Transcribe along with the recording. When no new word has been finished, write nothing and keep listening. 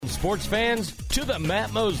sports fans to the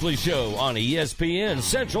Matt Mosley Show on ESPN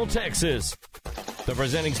Central Texas. The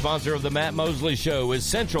presenting sponsor of the Matt Mosley Show is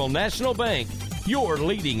Central National Bank, your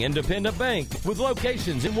leading independent bank with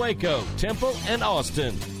locations in Waco, Temple, and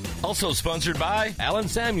Austin. Also sponsored by Allen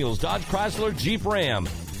Samuels Dodge Chrysler Jeep Ram,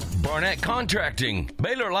 Barnett Contracting,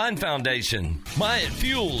 Baylor Line Foundation, Myatt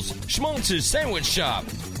Fuels, Schmaltz's Sandwich Shop,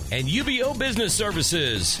 and UBO Business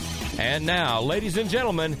Services. And now, ladies and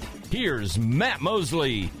gentlemen, here's Matt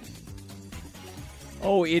Mosley.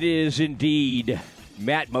 Oh, it is indeed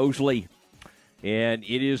Matt Mosley. And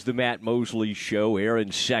it is the Matt Mosley Show.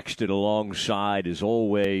 Aaron Sexton alongside, as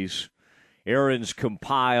always. Aaron's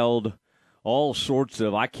compiled all sorts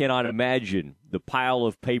of, I cannot imagine the pile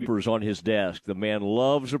of papers on his desk. The man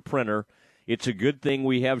loves a printer. It's a good thing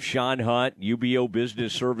we have Sean Hunt, UBO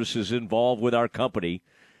Business Services, involved with our company.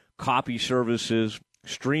 Copy services,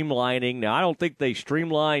 streamlining. Now, I don't think they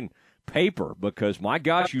streamline paper because, my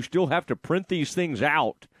gosh, you still have to print these things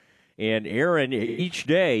out. And Aaron, each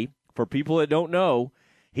day, for people that don't know,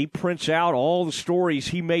 he prints out all the stories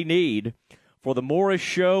he may need for the Morris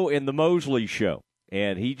Show and the Mosley Show.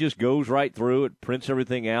 And he just goes right through it, prints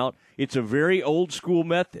everything out. It's a very old-school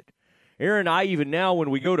method. Aaron and I, even now, when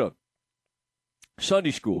we go to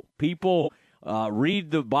Sunday school, people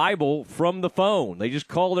read the Bible from the phone. They just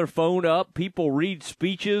call their phone up. People read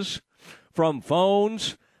speeches from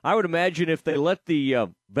phones. I would imagine if they let the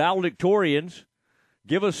valedictorians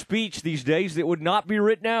give a speech these days that would not be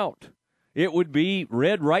written out. It would be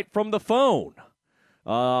read right from the phone,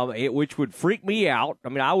 which would freak me out. I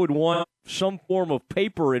mean, I would want some form of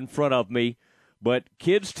paper in front of me, but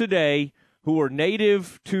kids today who are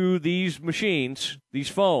native to these machines, these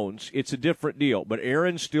phones, it's a different deal. But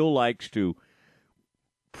Aaron still likes to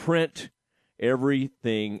print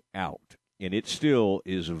everything out. And it still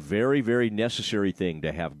is a very, very necessary thing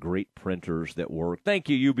to have great printers that work. Thank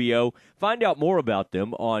you, UBO. Find out more about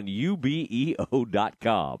them on ubeo.com.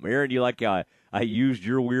 Aaron, you like I used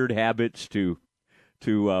your weird habits to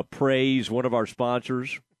praise one of our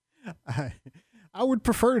sponsors? I would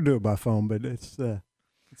prefer to do it by phone, but it's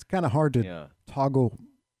kind of hard to toggle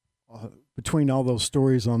between all those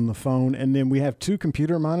stories on the phone. And then we have two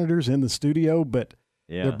computer monitors in the studio, but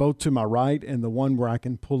they're both to my right, and the one where I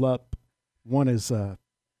can pull up, one is the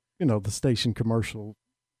station commercial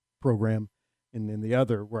program, and then the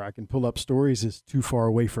other where I can pull up stories is too far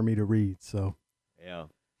away for me to read. So I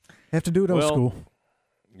have to do it old school.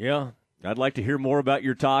 Yeah, I'd like to hear more about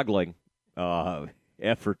your toggling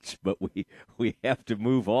efforts, but we have to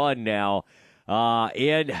move on now.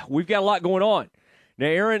 And we've got a lot going on. Now,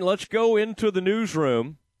 Aaron, let's go into the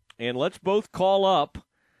newsroom, and let's both call up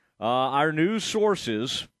our news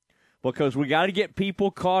sources because we got to get people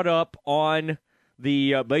caught up on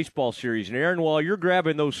the baseball series. And, Aaron, while you're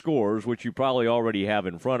grabbing those scores, which you probably already have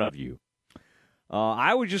in front of you,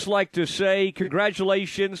 I would just like to say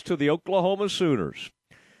congratulations to the Oklahoma Sooners.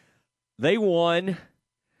 They won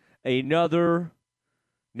another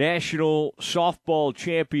national softball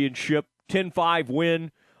championship, 10-5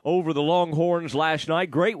 win over the Longhorns last night.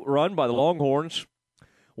 Great run by the Longhorns.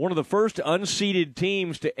 One of the first unseeded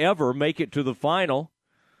teams to ever make it to the final,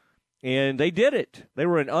 and they did it. They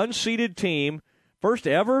were an unseeded team. First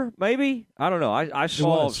ever, maybe? I don't know. I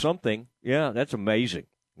saw something. Yeah, that's amazing.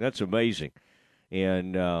 That's amazing.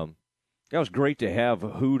 And that was great to have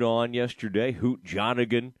Hoot on yesterday, Hoot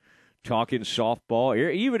Jonigan, talking softball.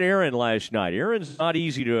 Even Aaron last night. Aaron's not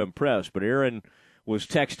easy to impress, but Aaron was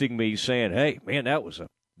texting me saying, hey, man, that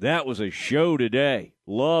was a show today.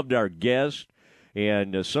 Loved our guest.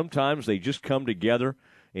 And sometimes they just come together,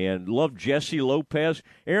 and love Jesse Lopez.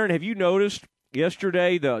 Aaron, have you noticed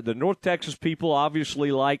yesterday the North Texas people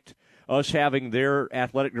obviously liked us having their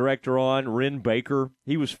athletic director on, Ren Baker.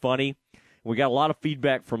 He was funny. We got a lot of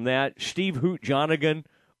feedback from that. Steve Hoot Jonigan,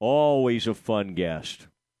 always a fun guest.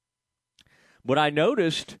 But I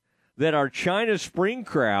noticed that our China Spring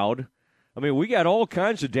crowd, I mean, we got all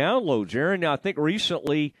kinds of downloads, Aaron. Now, I think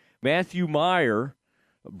recently Matthew Meyer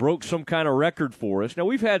broke some kind of record for us. Now,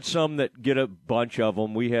 we've had some that get a bunch of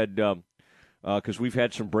them. We had, because we've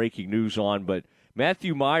had some breaking news on, but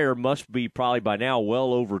Matthew Meyer must be probably by now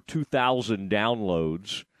well over 2,000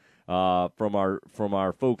 downloads from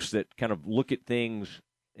our folks that kind of look at things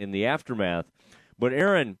in the aftermath. But,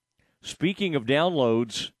 Aaron, speaking of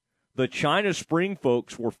downloads, the China Spring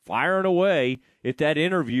folks were firing away at that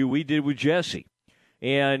interview we did with Jesse.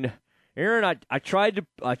 And Aaron, I tried,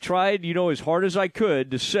 as hard as I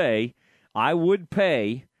could to say I would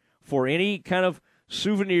pay for any kind of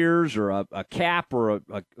souvenirs or a cap or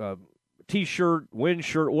a T-shirt, wind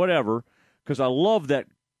shirt, whatever, because I love that.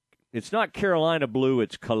 It's not Carolina blue,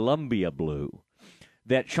 it's Columbia blue.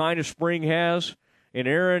 that China Spring has, and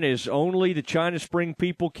Aaron, is only the China Spring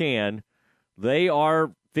people can, they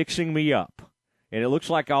are fixing me up. And it looks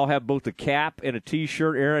like I'll have both a cap and a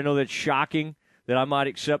T-shirt. Aaron, I know that's shocking that I might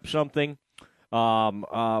accept something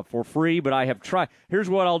for free, but I have tried. Here's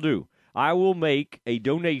what I'll do. I will make a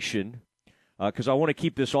donation because I want to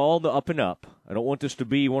keep this all the up and up. I don't want this to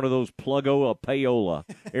be one of those plug-o payola.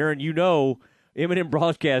 Aaron, you know M&M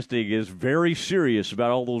Broadcasting is very serious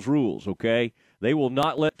about all those rules, okay? They will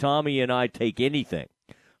not let Tommy and I take anything.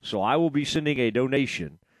 So I will be sending a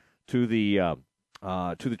donation to the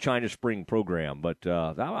China Spring program. But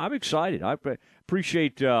I'm excited. I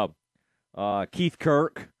appreciate Keith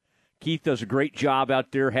Kirk. Keith does a great job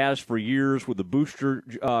out there, has for years with the Booster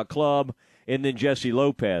Club, and then Jesse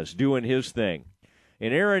Lopez doing his thing.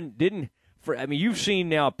 And Aaron you've seen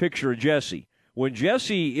now a picture of Jesse. When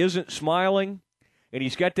Jesse isn't smiling and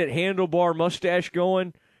he's got that handlebar mustache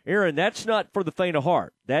going, Aaron, that's not for the faint of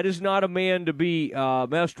heart. That is not a man to be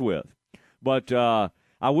messed with. But I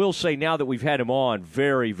will say now that we've had him on,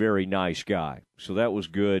 very, very nice guy. So that was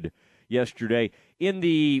good yesterday. In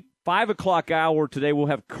the 5 o'clock hour today, we'll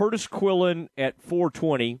have Curtis Quillen at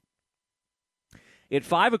 4:20. At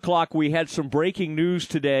 5 o'clock, we had some breaking news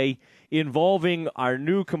today involving our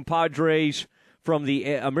new compadres from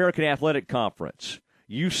the American Athletic Conference,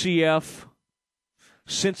 UCF,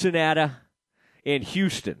 Cincinnati, and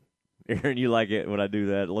Houston. Aaron, you like it when I do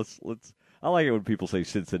that? I like it when people say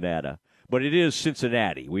Cincinnati, but it is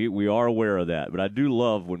Cincinnati. We are aware of that, but I do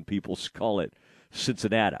love when people call it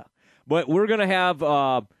Cincinnati. But we're going to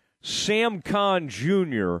have Sam Kahn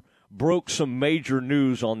Jr. broke some major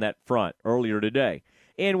news on that front earlier today.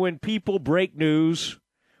 And when people break news,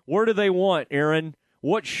 where do they want, Aaron?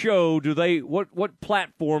 What show do they, what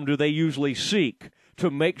platform do they usually seek to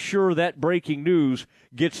make sure that breaking news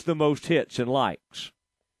gets the most hits and likes?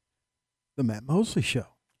 The Matt Mosley Show.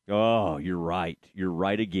 Oh, you're right. You're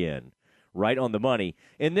right again. Right on the money.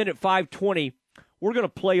 And then at 5:20, we're going to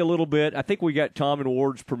play a little bit. I think we got Tom and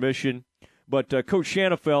Ward's permission. But Coach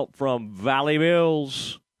Shanafelt from Valley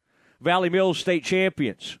Mills state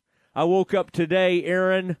champions. I woke up today,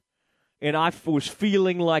 Aaron, and I was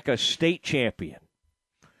feeling like a state champion.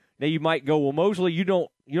 Now you might go, well, Mosley, you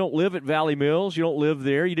don't live at Valley Mills. You don't live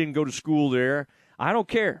there. You didn't go to school there. I don't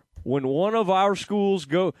care. When one of our schools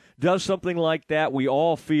does something like that, we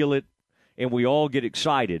all feel it, and we all get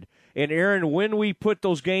excited. And, Aaron, when we put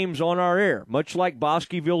those games on our air, much like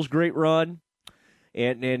Bosqueville's great run,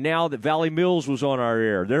 and now that Valley Mills was on our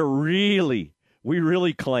air, we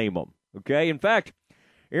really claim them, okay? In fact,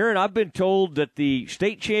 Aaron, I've been told that the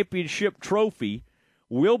state championship trophy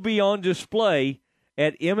will be on display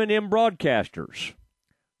at M&M Broadcasters.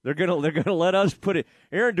 They're gonna let us put it.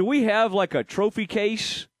 Aaron, do we have like a trophy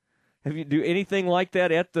case? Have you do anything like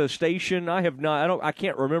that at the station? I have not. I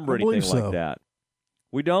can't remember anything like that.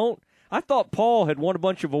 We don't? I thought Paul had won a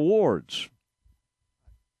bunch of awards.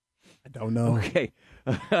 I don't know. Okay.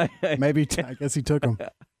 Maybe I guess he took them.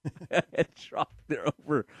 They're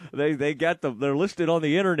over. They got them. They're listed on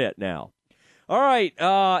the internet now. All right.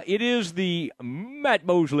 It is the Matt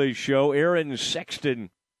Mosley Show. Aaron Sexton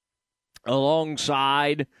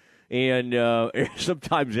alongside. And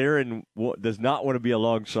sometimes Aaron does not want to be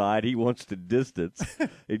alongside. He wants to distance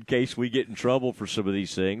in case we get in trouble for some of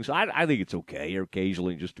these things. I think it's okay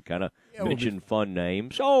occasionally just to kind of mention fun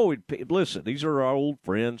names. Oh, listen, these are our old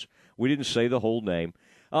friends. We didn't say the whole name.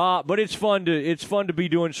 But it's fun to be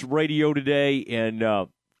doing some radio today and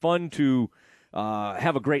fun to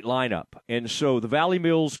have a great lineup. And so the Valley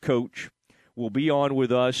Mills coach will be on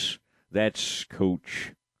with us. That's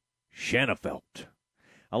Coach Shanafelt.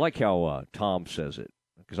 I like how Tom says it,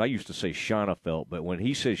 because I used to say Shanafelt, but when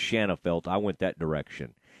he says Shanafelt, I went that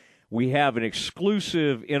direction. We have an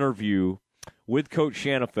exclusive interview with Coach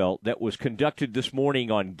Shanafelt that was conducted this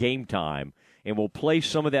morning on Game Time, and we'll play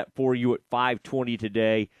some of that for you at 5:20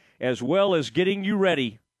 today, as well as getting you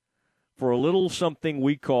ready for a little something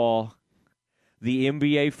we call the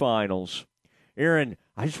NBA Finals. Aaron,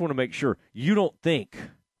 I just want to make sure you don't think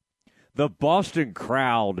the Boston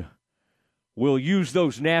crowd will use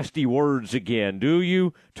those nasty words again, do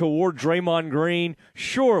you, toward Draymond Green?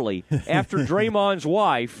 Surely, after Draymond's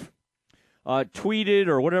wife tweeted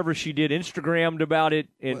or whatever she did, Instagrammed about it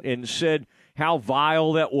and said how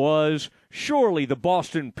vile that was, surely the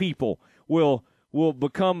Boston people will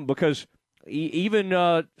become, because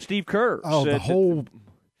even Steve Kerr said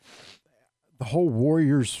the whole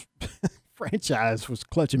Warriors franchise was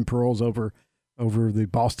clutching pearls over the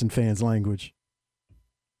Boston fans' language.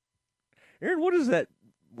 Aaron, what is that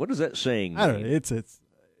saying? I don't know. It's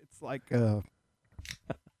like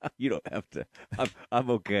You don't have to. I'm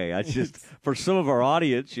okay. I just, for some of our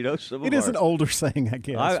audience, it is an older saying, I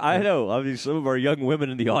guess. I know. I mean, some of our young women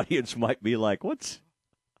in the audience might be like, what's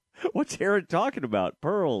Aaron talking about?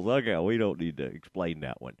 Pearls. Okay, we don't need to explain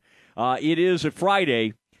that one. It is a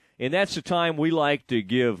Friday, and that's the time we like to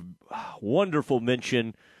give wonderful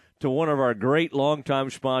mention to one of our great longtime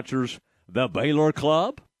sponsors, the Baylor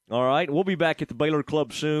Club. All right, we'll be back at the Baylor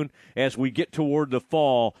Club soon as we get toward the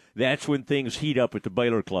fall. That's when things heat up at the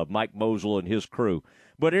Baylor Club, Mike Mosley and his crew.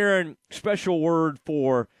 But, Aaron, special word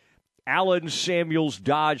for Allen Samuels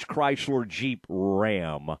Dodge Chrysler Jeep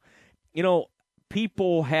Ram.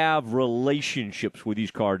 People have relationships with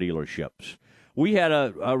these car dealerships. We had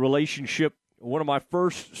a relationship, one of my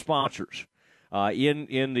first sponsors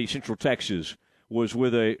in the Central Texas was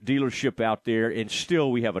with a dealership out there, and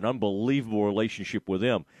still we have an unbelievable relationship with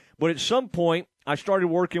them. But at some point, I started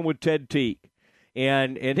working with Ted Teague,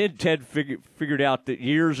 and then Ted figured out that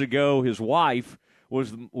years ago his wife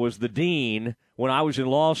was the dean when I was in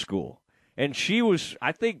law school, and she was,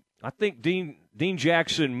 I think Dean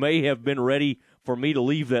Jackson may have been ready for me to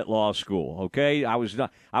leave that law school. Okay, I was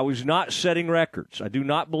not setting records. I do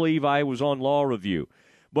not believe I was on law review,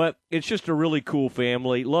 but it's just a really cool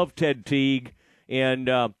family. Love Ted Teague. And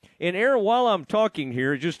Aaron, while I'm talking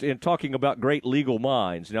here, just in talking about great legal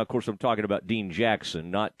minds, now, of course, I'm talking about Dean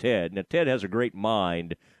Jackson, not Ted. Now, Ted has a great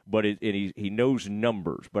mind, but he knows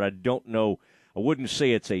numbers, but I don't know. I wouldn't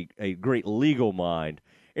say it's a great legal mind.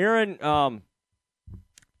 Aaron,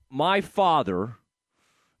 my father,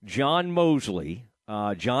 John Mosley,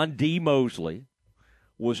 John D. Mosley,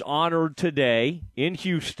 was honored today in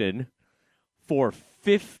Houston for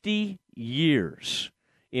 50 years.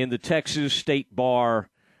 In the Texas State Bar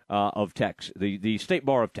of Texas, the State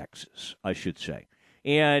Bar of Texas, I should say.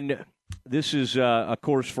 And this is, of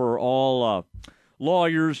course, for all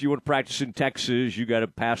lawyers. You want to practice in Texas, you got to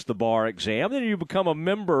pass the bar exam. Then you become a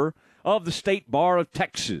member of the State Bar of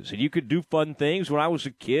Texas. And you could do fun things. When I was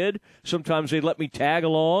a kid, sometimes they'd let me tag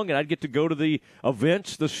along, and I'd get to go to the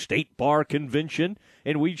events, the State Bar Convention,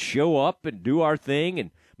 and we'd show up and do our thing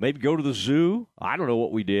and maybe go to the zoo. I don't know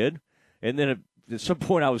what we did. And then at some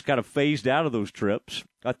point, I was kind of phased out of those trips.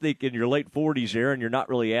 I think in your late 40s, Aaron, you're not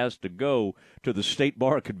really asked to go to the State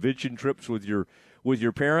Bar Convention trips with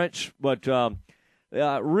your parents. But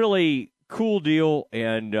really cool deal.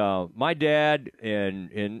 And my dad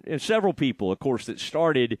and several people, of course, that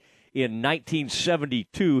started in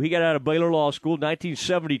 1972. He got out of Baylor Law School in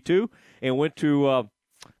 1972 and went to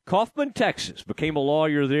Kaufman, Texas. Became a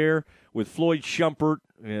lawyer there with Floyd Schumpert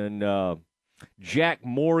and Jack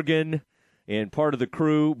Morgan and part of the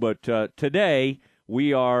crew, but today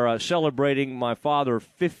we are celebrating my father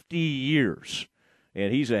 50 years,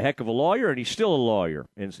 and he's a heck of a lawyer, and he's still a lawyer.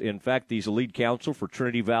 And in fact, he's a lead counsel for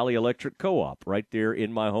Trinity Valley Electric Co-op right there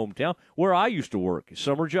in my hometown, where I used to work,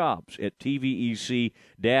 summer jobs at TVEC.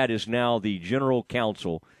 Dad is now the general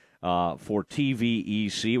counsel for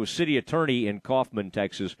TVEC. He was city attorney in Kaufman,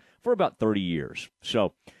 Texas, for about 30 years.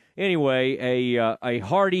 So anyway, a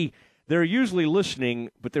hearty... They're usually listening,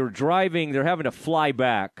 but they're driving. They're having to fly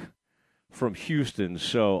back from Houston,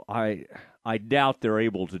 so I doubt they're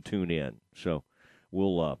able to tune in. So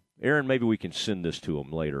we'll, Aaron, maybe we can send this to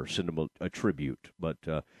them later, send them a tribute. But,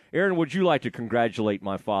 Aaron, would you like to congratulate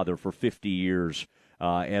my father for 50 years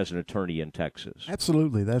as an attorney in Texas?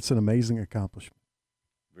 Absolutely. That's an amazing accomplishment.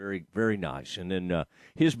 Very, very nice. And then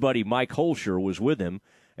his buddy Mike Holscher was with him.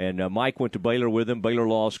 And Mike went to Baylor with him, Baylor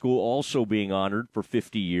Law School, also being honored for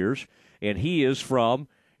 50 years. And he is from,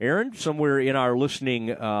 Aaron, somewhere in our listening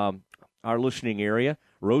area,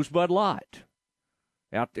 Rosebud Lot,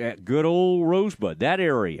 out at good old Rosebud, that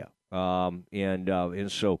area.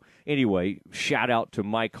 And so, anyway, shout out to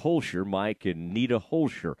Mike Holscher, Mike and Nita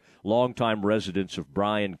Holscher, longtime residents of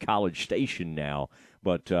Bryan College Station now.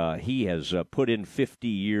 But he has put in 50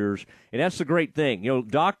 years, and that's the great thing.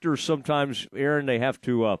 Doctors sometimes, Aaron, they have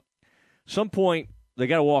to, some point, they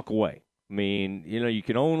got to walk away. I mean, you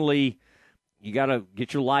got to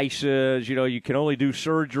get your license. You can only do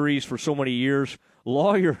surgeries for so many years.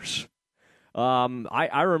 Lawyers,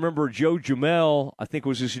 I remember Joe Jamel, I think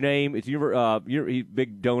was his name. It's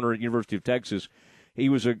big donor at University of Texas. He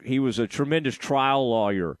was a tremendous trial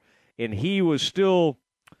lawyer, and he was still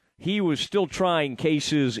trying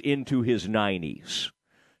cases into his 90s,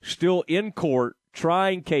 still in court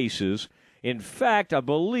trying cases. In fact, I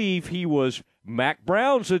believe he was Mac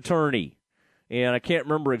Brown's attorney. And I can't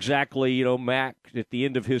remember exactly, Mac, at the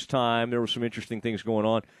end of his time, there were some interesting things going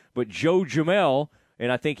on. But Joe Jamel, and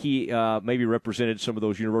I think he maybe represented some of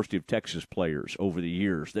those University of Texas players over the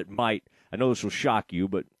years that might, I know this will shock you,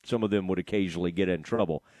 but some of them would occasionally get in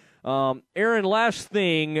trouble. Aaron, last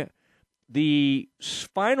thing, the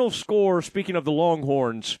final score, speaking of the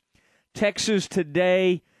Longhorns, Texas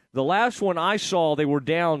today, the last one I saw, they were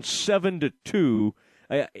down 7-2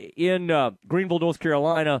 in Greenville, North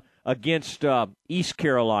Carolina against East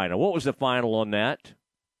Carolina. What was the final on that?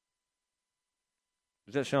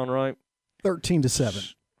 Does that sound right?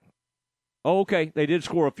 13-7. Oh, okay. They did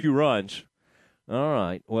score a few runs. All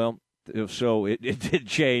right. Well, so it did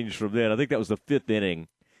change from then. I think that was the fifth inning,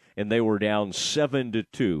 and they were down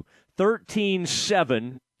 7-2.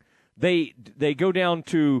 13-7. They go down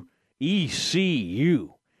to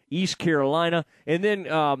ECU, East Carolina. And then,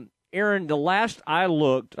 Aaron, the last I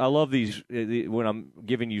looked, I love these when I'm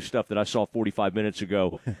giving you stuff that I saw 45 minutes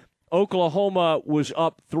ago. Oklahoma was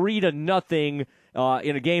up 3-0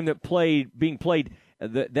 in a game being played.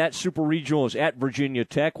 That Super Regional is at Virginia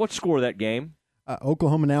Tech. What score of that game?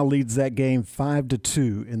 Oklahoma now leads that game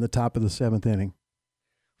 5-2 in the top of the seventh inning.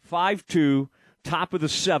 5-2, top of the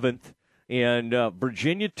seventh, and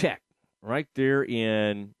Virginia Tech right there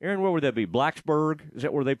in, Aaron, where would that be? Blacksburg? Is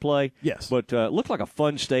that where they play? Yes. But looked like a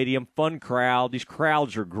fun stadium, fun crowd. These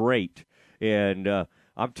crowds are great. And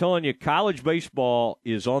I'm telling you, college baseball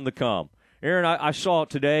is on the come. Aaron, I saw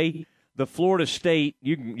today the Florida State,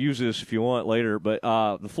 you can use this if you want later, but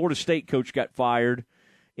the Florida State coach got fired,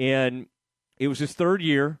 and it was his third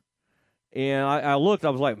year. And I looked, I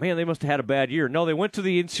was like, man, they must have had a bad year. No, they went to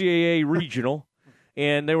the NCAA regional,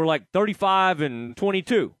 and they were like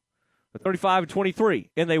 35-22, 35-23,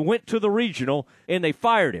 and they went to the regional, and they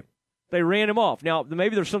fired him. They ran him off. Now,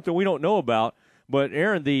 maybe there's something we don't know about, but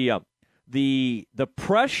Aaron, the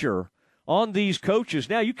pressure on these coaches,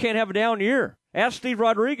 now you can't have a down year. Ask Steve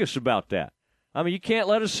Rodriguez about that. I mean, you can't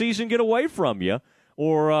let a season get away from you,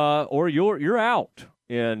 or you're out.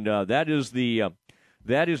 And that is the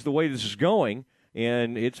way this is going,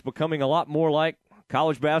 and it's becoming a lot more like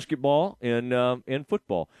college basketball and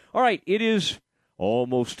football. All right, it is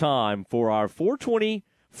almost time for our 420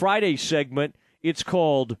 Friday segment. It's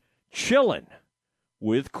called Chillin'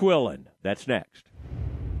 with Quillin. That's next.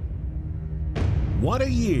 What a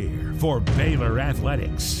year for Baylor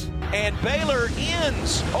Athletics. And Baylor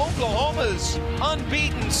ends Oklahoma's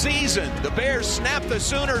unbeaten season. The Bears snap the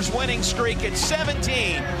Sooners' winning streak at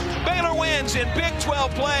 17. Baylor wins in Big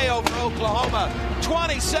 12 play over Oklahoma.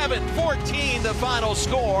 27-14 the final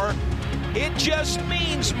score. It just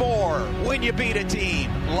means more when you beat a team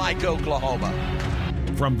like Oklahoma.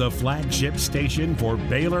 From the flagship station for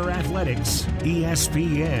Baylor Athletics,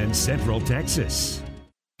 ESPN Central Texas.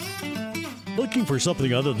 Looking for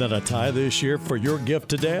something other than a tie this year for your gift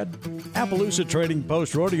to Dad? Appaloosa Trading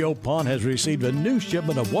Post Rodeo Pond has received a new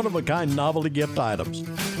shipment of one-of-a-kind novelty gift items,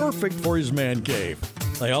 perfect for his man cave.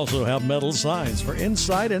 They also have metal signs for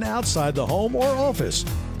inside and outside the home or office.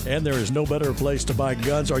 And there is no better place to buy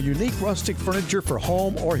guns or unique rustic furniture for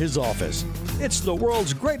home or his office. It's the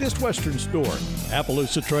world's greatest Western store.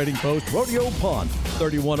 Appaloosa Trading Post Rodeo Pond,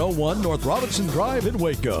 3101 North Robinson Drive in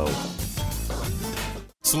Waco.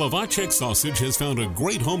 Slovacek Sausage has found a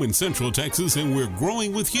great home in Central Texas, and we're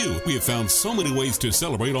growing with you. We have found so many ways to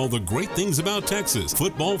celebrate all the great things about Texas.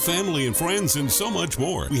 Football, family, and friends, and so much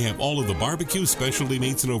more. We have all of the barbecue specialty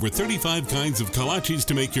meats and over 35 kinds of kolaches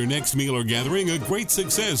to make your next meal or gathering a great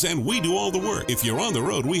success, and we do all the work. If you're on the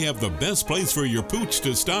road, we have the best place for your pooch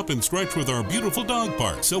to stop and stretch with our beautiful dog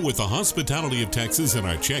park. So with the hospitality of Texas and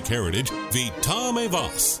our Czech heritage, Vítame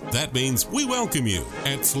vás. That means we welcome you.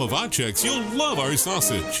 At Slovacek's, you'll love our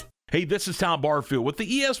sausage. Hey, this is Tom Barfield with the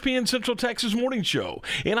ESPN Central Texas Morning Show,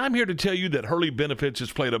 and I'm here to tell you that Hurley Benefits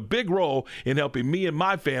has played a big role in helping me and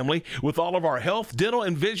my family with all of our health, dental,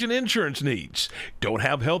 and vision insurance needs. Don't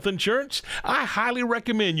have health insurance? I highly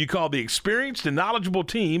recommend you call the experienced and knowledgeable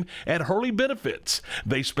team at Hurley Benefits.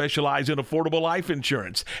 They specialize in affordable life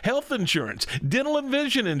insurance, health insurance, dental and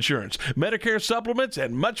vision insurance, Medicare supplements,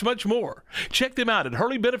 and much, much more. Check them out at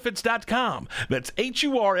hurleybenefits.com. That's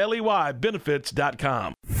HURLEY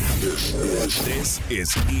benefits.com. This is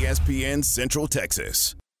ESPN Central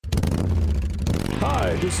Texas.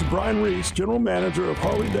 Hi, this is Brian Reese, General Manager of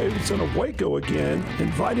Harley-Davidson of Waco again,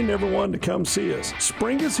 inviting everyone to come see us.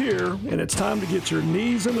 Spring is here, and it's time to get your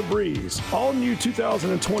knees in the breeze. All new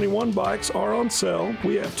 2021 bikes are on sale.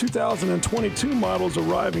 We have 2022 models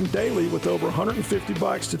arriving daily with over 150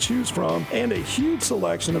 bikes to choose from, and a huge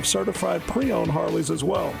selection of certified pre-owned Harleys as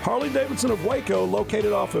well. Harley-Davidson of Waco,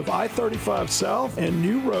 located off of I-35 South and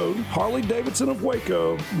New Road. Harley-Davidson of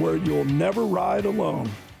Waco, where you'll never ride alone.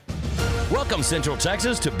 Welcome, Central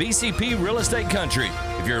Texas, to BCP Real Estate Country.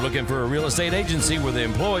 If you're looking for a real estate agency where the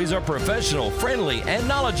employees are professional, friendly, and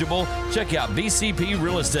knowledgeable, check out BCP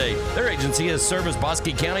Real Estate. Their agency has serviced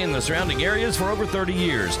Bosque County and the surrounding areas for over 30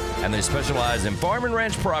 years, and they specialize in farm and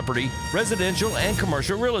ranch property, residential, and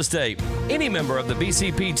commercial real estate. Any member of the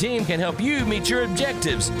BCP team can help you meet your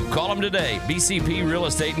objectives. Call them today. BCP Real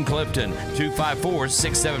Estate in Clifton,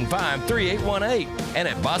 254-675-3818, and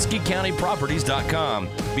at BosqueCountyProperties.com.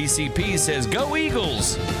 BCP says go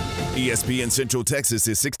Eagles! ESPN Central Texas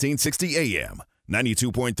is 1660 AM,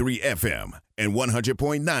 92.3 FM, and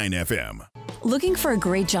 100.9 FM. Looking for a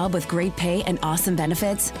great job with great pay and awesome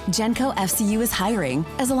benefits? Genco FCU is hiring.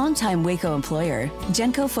 As a longtime Waco employer,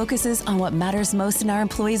 Genco focuses on what matters most in our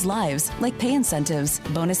employees' lives, like pay incentives,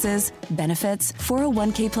 bonuses, benefits,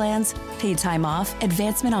 401k plans, paid time off,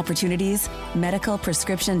 advancement opportunities, medical,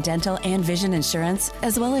 prescription, dental, and vision insurance,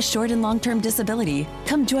 as well as short and long-term disability.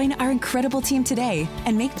 Come join our incredible team today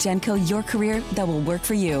and make Genco your career that will work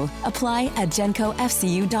for you. Apply at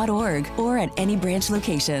GencoFCU.org or at any branch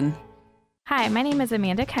location. Hi, my name is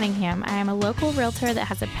Amanda Cunningham. I am a local realtor that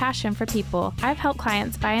has a passion for people. I've helped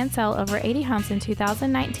clients buy and sell over 80 homes in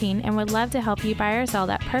 2019 and would love to help you buy or sell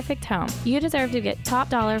that perfect home. You deserve to get top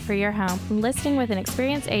dollar for your home. Listing with an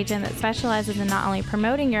experienced agent that specializes in not only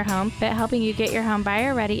promoting your home, but helping you get your home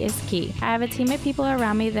buyer ready is key. I have a team of people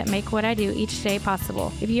around me that make what I do each day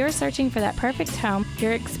possible. If you are searching for that perfect home,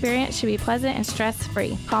 your experience should be pleasant and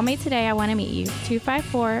stress-free. Call me today. I want to meet you.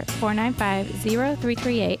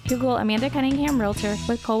 254-495-0338. Google Amanda Cunningham Realtor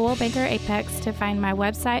with Coldwell Banker Apex to find my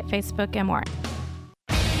website, Facebook, and more.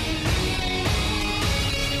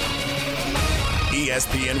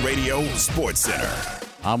 ESPN Radio Sports Center.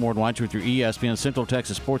 I'm Ward Weitz with your ESPN Central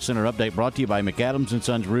Texas Sports Center update brought to you by McAdams &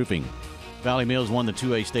 Sons Roofing. Valley Mills won the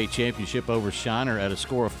 2A state championship over Shiner at a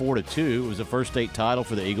score of 4-2. It was the first state title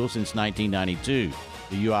for the Eagles since 1992.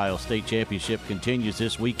 The UIL state championship continues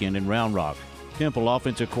this weekend in Round Rock. Temple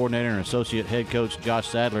offensive coordinator and associate head coach Josh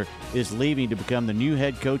Sadler is leaving to become the new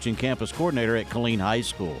head coach and campus coordinator at Killeen High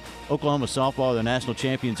School. Oklahoma softball are the national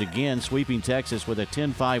champions again, sweeping Texas with a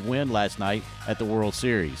 10-5 win last night at the World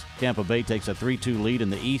Series. Tampa Bay takes a 3-2 lead in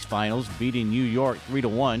the East Finals, beating New York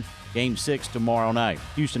 3-1. Game 6 tomorrow night.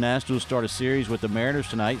 Houston Astros start a series with the Mariners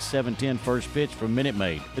tonight, 7:10 first pitch from Minute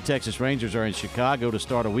Maid. The Texas Rangers are in Chicago to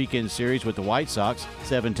start a weekend series with the White Sox,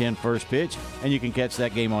 7:10 first pitch, and you can catch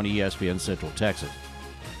that game on ESPN Central Texas.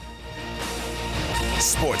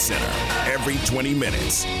 Sports Center, every 20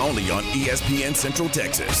 minutes, only on ESPN Central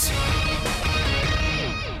Texas.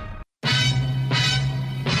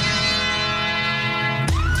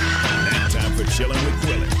 Now time for Chilling with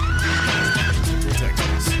Quillen. Central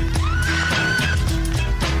Texas.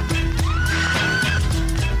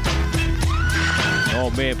 Oh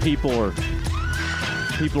man, people are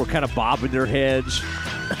kind of bobbing their heads,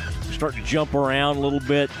 starting to jump around a little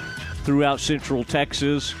bit throughout Central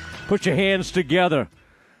Texas. Put your hands together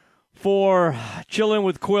for Chillin'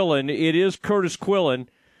 with Quillen. It is Curtis Quillen,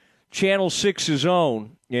 Channel 6's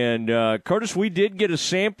own. And Curtis, we did get a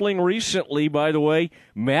sampling recently, by the way.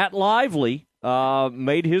 Matt Lively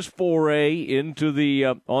made his foray into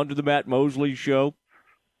onto the Matt Mosley show,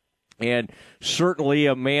 and certainly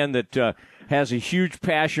a man that has a huge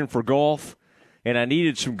passion for golf, and I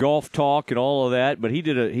needed some golf talk and all of that, but he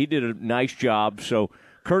did a nice job. So,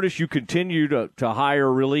 Curtis, you continue to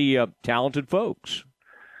hire really talented folks.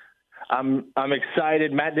 I'm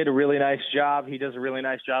excited. Matt did a really nice job. He does a really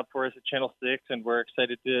nice job for us at Channel 6, and we're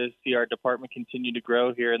excited to see our department continue to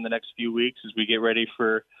grow here in the next few weeks as we get ready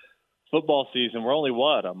for football season. We're only,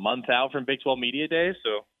 a month out from Big 12 Media Days,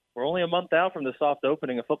 so we're only a month out from the soft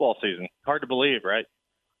opening of football season. Hard to believe, right?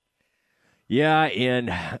 Yeah,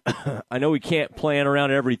 and I know we can't plan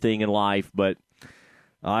around everything in life, but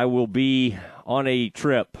I will be on a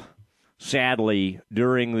trip, sadly,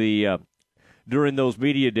 during those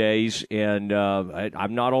media days, and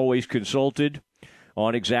I'm not always consulted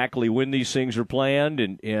on exactly when these things are planned,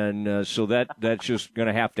 and so that's just going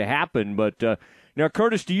to have to happen. But now,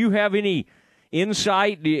 Curtis, do you have any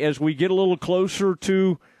insight as we get a little closer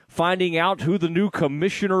to finding out who the new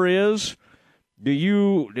commissioner is? Are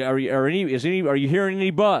you hearing any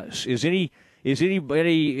buzz? Have you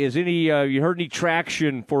heard any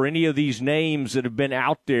traction for any of these names that have been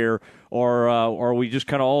out there, or are we just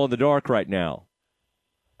kind of all in the dark right now?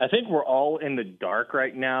 I think we're all in the dark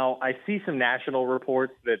right now. I see some national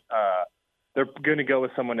reports that they're going to go with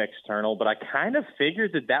someone external, but I kind of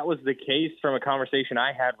figured that was the case from a conversation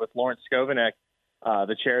I had with Lawrence Skovanec,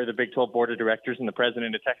 the chair of the Big 12 Board of Directors and the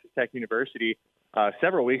president of Texas Tech University,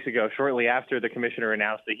 several weeks ago, shortly after the commissioner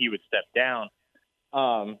announced that he would step down.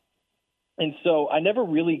 And so I never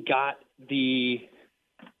really got the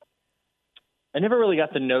I never really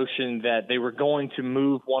got the notion that they were going to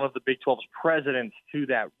move one of the Big 12's presidents to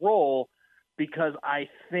that role, because I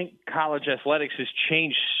think college athletics has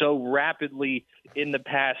changed so rapidly in the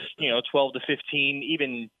past, 12 to 15,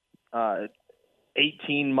 even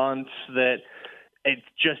 18 months, that it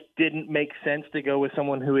just didn't make sense to go with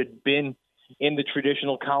someone who had been in the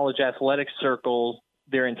traditional college athletics circles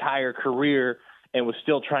their entire career and was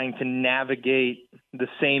still trying to navigate the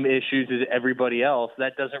same issues as everybody else.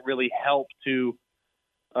 That doesn't really help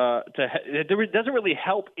it doesn't really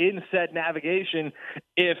help in said navigation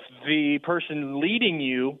if the person leading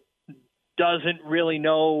you doesn't really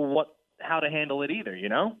know how to handle it either,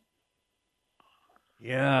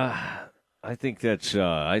 Yeah, I think that's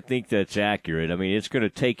accurate. I mean, it's going to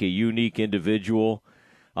take a unique individual.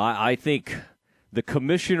 I think the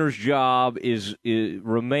commissioner's job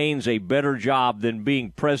remains a better job than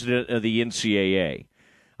being president of the NCAA.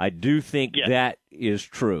 I do think that is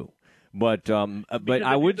true. But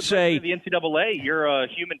I would say the NCAA, you're a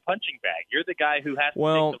human punching bag. You're the guy who has to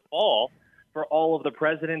take the fall for all of the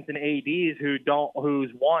presidents and ADs whose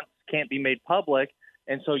wants can't be made public,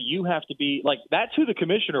 and so you have to be like that's who the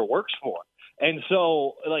commissioner works for. And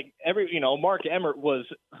so Mark Emmert was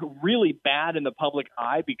really bad in the public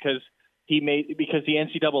eye because the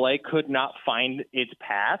NCAA could not find its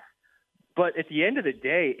path. But at the end of the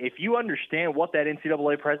day, if you understand what that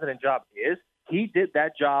NCAA president job is, he did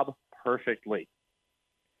that job perfectly.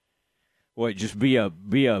 What, just be a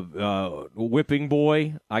whipping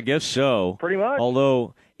boy? I guess so. Pretty much.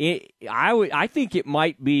 Although I think it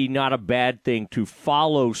might be not a bad thing to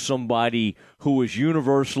follow somebody who is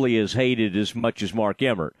universally as hated as much as Mark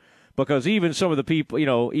Emmert, because even some of the people,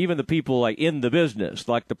 even the people like in the business,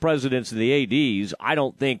 like the presidents and the ADs, I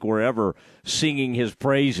don't think were ever singing his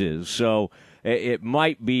praises. So it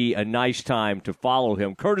might be a nice time to follow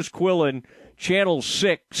him. Curtis Quillen, Channel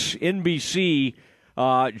 6, NBC,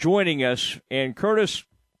 joining us. And, Curtis,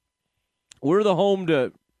 we're the home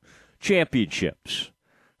to championships.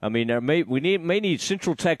 I mean, we may need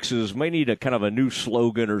Central Texas, may need a kind of a new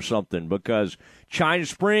slogan or something, because China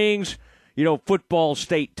Springs, football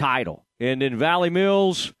state title. And then Valley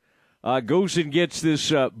Mills goes and gets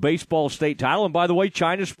this baseball state title. And, by the way,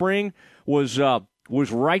 China Spring was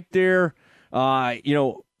right there,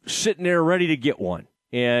 sitting there ready to get one.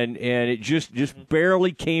 And it just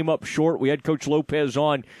barely came up short. We had Coach Lopez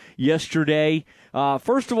on yesterday.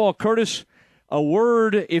 First of all, Curtis, a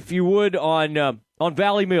word, if you would, on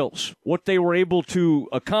Valley Mills, what they were able to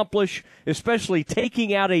accomplish, especially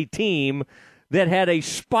taking out a team that had a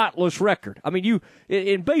spotless record. I mean,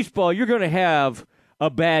 in baseball, you're going to have a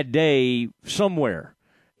bad day somewhere.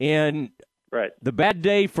 And the bad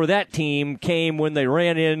day for that team came when they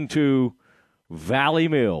ran into Valley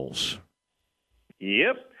Mills.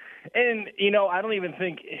 Yep. And, I don't even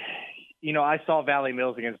think, I saw Valley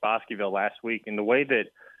Mills against Bosqueville last week, and the way that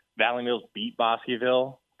Valley Mills beat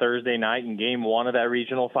Bosqueville Thursday night in game one of that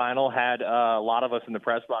regional final had a lot of us in the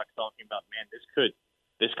press box talking about, man,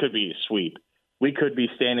 this could be a sweep. We could be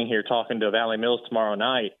standing here talking to Valley Mills tomorrow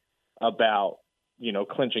night about,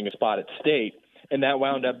 clinching a spot at state. And that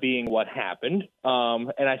wound up being what happened.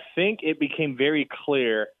 And I think it became very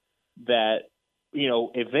clear that,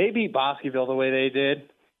 if they beat Bosqueville the way they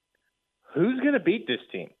did, who's going to beat this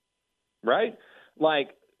team, right? Like,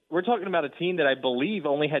 we're talking about a team that I believe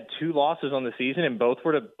only had 2 losses on the season, and both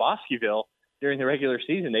were to Bosqueville during the regular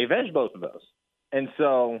season. They avenged both of those. And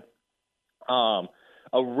so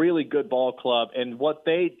a really good ball club, and what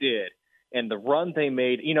they did and the run they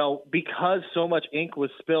made, because so much ink was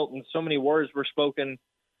spilt and so many words were spoken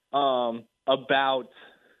about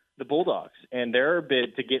the Bulldogs and their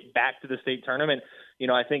bid to get back to the state tournament.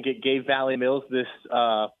 I think it gave Valley Mills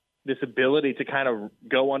this ability to kind of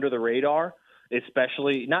go under the radar,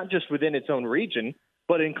 especially not just within its own region,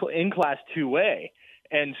 but in Class 2A.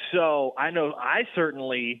 And so I know I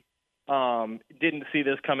certainly didn't see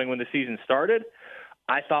this coming when the season started.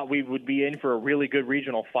 I thought we would be in for a really good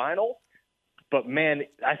regional final. But, man,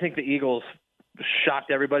 I think the Eagles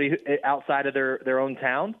shocked everybody outside of their own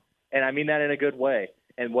town, and I mean that in a good way.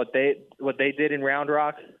 And what they did in Round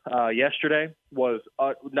Rock yesterday was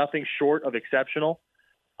nothing short of exceptional,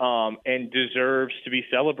 and deserves to be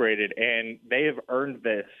celebrated. And they have earned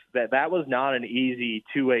this. That was not an easy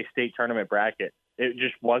 2A state tournament bracket. It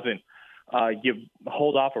just wasn't. You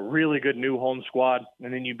hold off a really good new home squad,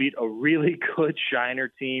 and then you beat a really good Shiner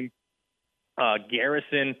team.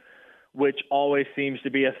 Garrison, which always seems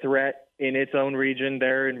to be a threat in its own region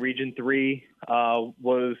there in Region 3,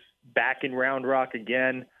 was back in Round Rock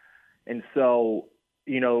again. And so,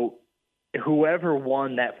 whoever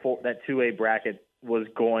won that 2A bracket was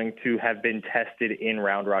going to have been tested in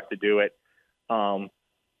Round Rock to do it.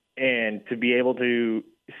 And to be able to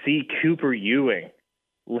see Cooper Ewing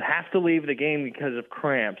have to leave the game because of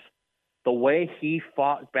cramps, the way he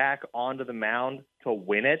fought back onto the mound to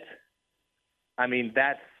win it, I mean,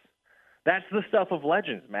 that's the stuff of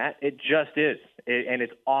legends, Matt. It just is. And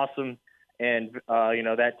it's awesome. And,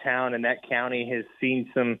 that town and that county has seen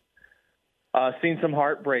some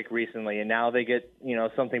heartbreak recently, and now they get,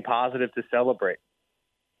 something positive to celebrate.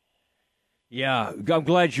 Yeah, I'm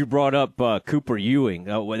glad you brought up Cooper Ewing.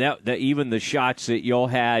 Even the shots that y'all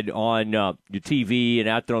had on the TV and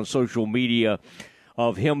out there on social media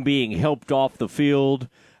of him being helped off the field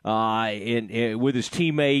and with his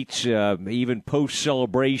teammates, even post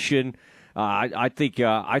celebration. I think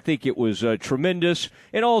it was tremendous,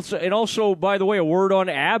 and also, by the way, a word on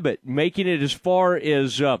Abbott making it as far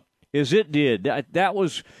as it did. That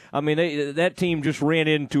was, that team just ran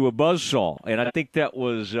into a buzzsaw, and I think that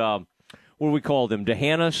was what do we call them,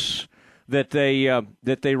 Dehanis, that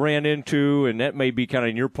they ran into, and that may be kind of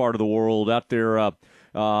in your part of the world out there.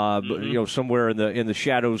 Somewhere in the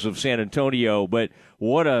shadows of San Antonio. But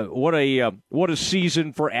what a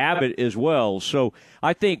season for Abbott as well. So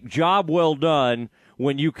I think job well done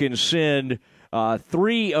when you can send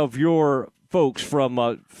 3 of your folks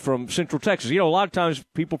from Central Texas. A lot of times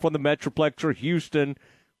people from the Metroplex or Houston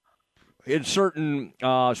in certain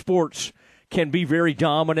sports can be very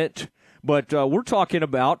dominant, but we're talking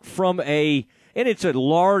about and it's a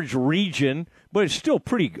large region. But it's still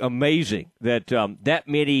pretty amazing that that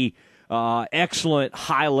many excellent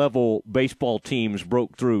high-level baseball teams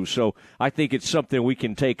broke through. So I think it's something we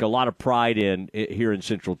can take a lot of pride in here in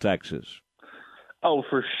Central Texas. Oh,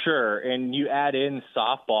 for sure. And you add in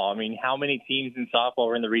softball. I mean, how many teams in softball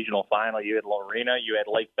were in the regional final? You had Lorena, you had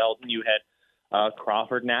Lake Belton, you had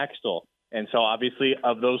Crawford and Axtell. And so obviously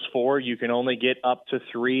of those 4, you can only get up to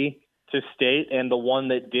 3 to state. And the one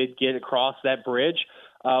that did get across that bridge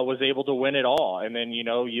was able to win it all. And then, you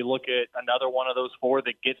look at another one of those 4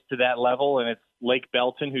 that gets to that level, and it's Lake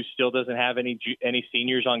Belton, who still doesn't have any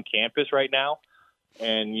seniors on campus right now.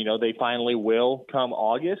 And, they finally will come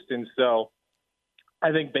August. And so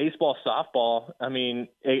I think baseball, softball,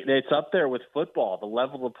 it's up there with football. The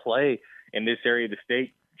level of play in this area of the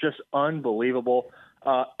state, just unbelievable.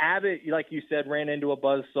 Abbott, like you said, ran into a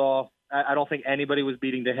buzzsaw. I don't think anybody was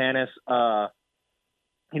beating Dehanis.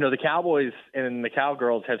 The Cowboys and the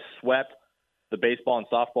Cowgirls have swept the baseball and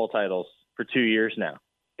softball titles for 2 years now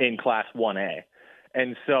in Class 1A.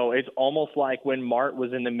 And so it's almost like when Mart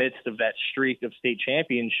was in the midst of that streak of state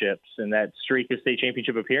championships and that streak of state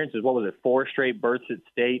championship appearances. What was it? 4 straight berths at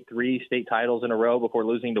state, 3 state titles in a row before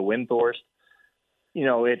losing to Windthorst.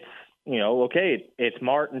 It's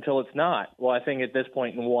Mart until it's not. Well, I think at this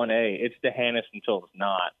point in 1A, it's Dehanis until it's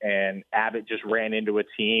not. And Abbott just ran into a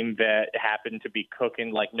team that happened to be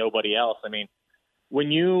cooking like nobody else. I mean,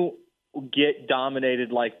 when you get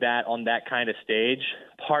dominated like that on that kind of stage,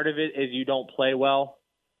 part of it is you don't play well,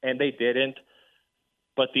 and they didn't.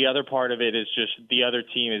 But the other part of it is just the other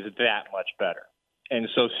team is that much better. And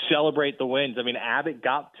so celebrate the wins. I mean, Abbott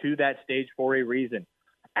got to that stage for a reason.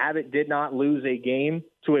 Abbott did not lose a game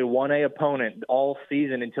to a 1A opponent all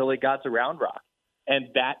season until it got to Round Rock. And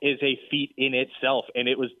that is a feat in itself. And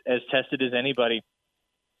it was as tested as anybody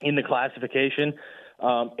in the classification.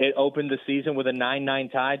 It opened the season with a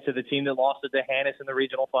 9-9 tie to the team that lost to Dehanis in the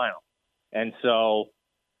regional final. And so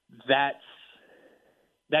that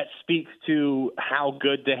speaks to how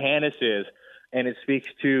good Dehanis is. And it speaks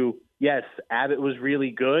to, yes, Abbott was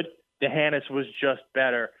really good. Dehanis was just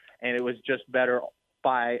better. And it was just better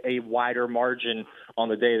by a wider margin on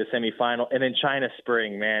the day of the semifinal. And then China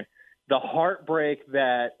Spring, man, the heartbreak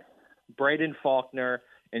that Braden Faulkner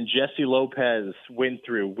and Jesse Lopez went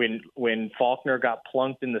through when Faulkner got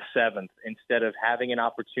plunked in the 7th instead of having an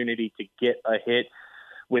opportunity to get a hit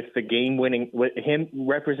with with him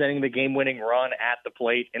representing the game-winning run at the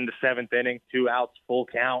plate in the 7th inning, 2 outs, full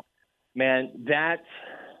count. Man, that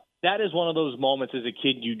is one of those moments as a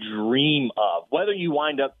kid you dream of, whether you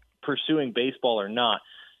wind up pursuing baseball or not.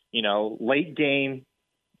 Late game,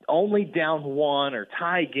 only down 1 or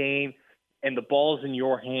tie game, and the ball's in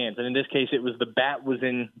your hands. And in this case, it was the bat was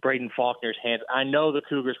in Braden Faulkner's hands. I know the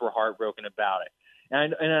Cougars were heartbroken about it.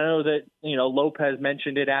 And I know that, Lopez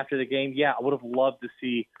mentioned it after the game. Yeah, I would have loved to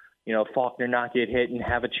see, Faulkner not get hit and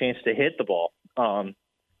have a chance to hit the ball.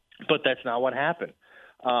 But that's not what happened.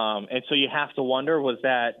 And so you have to wonder, was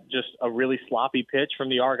that just a really sloppy pitch from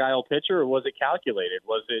the Argyle pitcher, or was it calculated?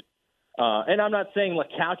 Was it and I'm not saying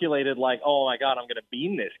calculated like, oh my God, I'm going to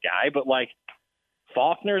beam this guy, but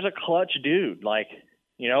Faulkner's a clutch dude.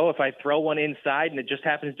 If I throw one inside and it just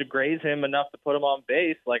happens to graze him enough to put him on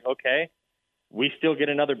base, okay, we still get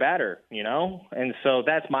another batter, you know? And so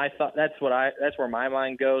that's my thought. That's where my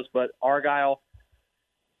mind goes. But Argyle,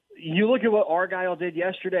 you look at what Argyle did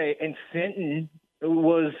yesterday, and Sinton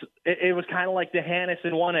was kind of like the Hannes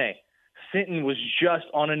in 1A. Sinton was just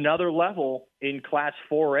on another level in Class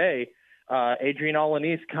 4A. Adrian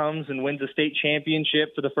Alanis comes and wins a state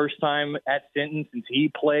championship for the first time at Sinton since he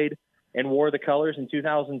played and wore the colors in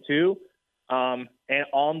 2002. And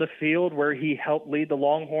on the field where he helped lead the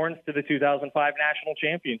Longhorns to the 2005 national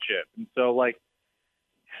championship. And so, like,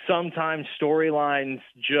 sometimes storylines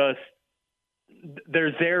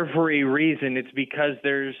they're there for a reason. It's because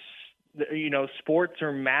sports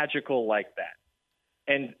are magical like that.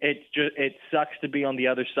 And it sucks to be on the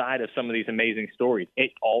other side of some of these amazing stories.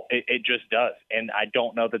 It just does. And I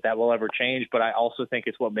don't know that will ever change, but I also think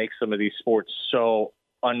it's what makes some of these sports so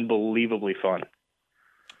unbelievably fun.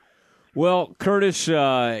 Well, Curtis,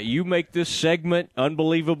 you make this segment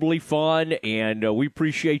unbelievably fun, and we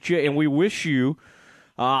appreciate you, and we wish you,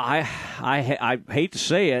 I hate to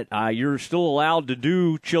say it, you're still allowed to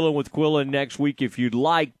do Chillin' with Quillen next week if you'd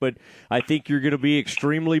like, but I think you're going to be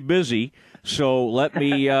extremely busy. So let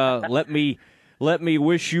me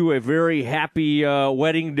wish you a very happy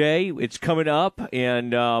wedding day. It's coming up,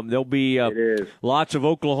 and there'll be lots of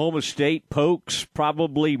Oklahoma State pokes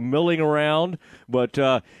probably milling around. But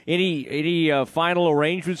any final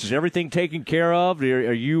arrangements? Is everything taken care of?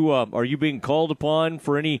 Are you being called upon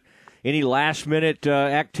for any last minute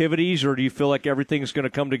activities, or do you feel like everything's going to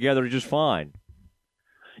come together just fine?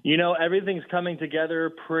 You know, everything's coming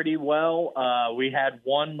together pretty well. We had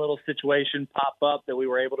one little situation pop up that we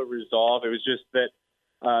were able to resolve. It was just that,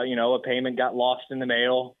 a payment got lost in the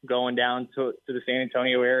mail going down to the San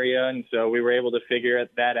Antonio area. And so we were able to figure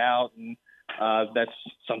that out. And that's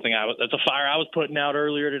a fire I was putting out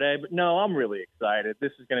earlier today. But no, I'm really excited.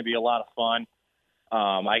 This is going to be a lot of fun.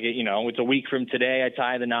 It's a week from today. I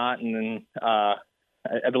tie the knot, and then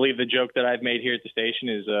I believe the joke that I've made here at the station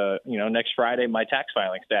is, next Friday my tax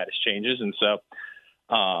filing status changes, and so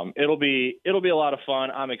it'll be a lot of fun.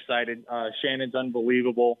 I'm excited. Shannon's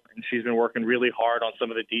unbelievable, and she's been working really hard on some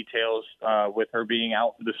of the details with her being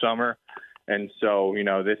out for the summer, and so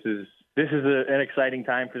this is an exciting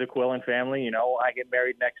time for the Quillen family. I get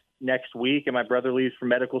married next week, and my brother leaves for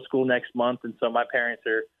medical school next month, and so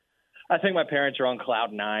I think my parents are on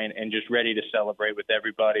cloud nine and just ready to celebrate with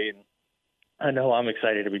everybody. And I know I'm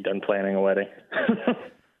excited to be done planning a wedding.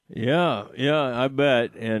 Yeah, I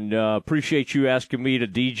bet. And appreciate you asking me to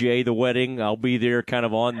DJ the wedding. I'll be there kind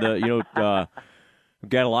of on the, we've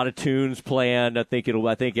got a lot of tunes planned. I think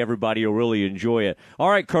everybody will really enjoy it.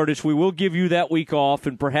 All right, Curtis, we will give you that week off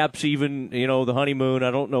and perhaps even, the honeymoon.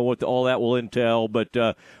 I don't know what all that will entail, but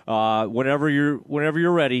whenever you're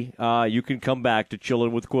ready, you can come back to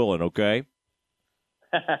Chillin' with Quillen, okay?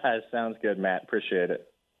 Sounds good, Matt. Appreciate it.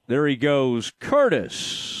 There he goes,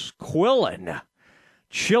 Curtis Quillen,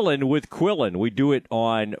 Chillin' with Quillen. We do it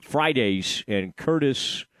on Fridays, and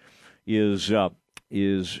Curtis is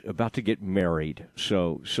about to get married.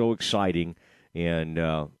 So exciting,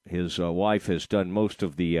 and his wife has done most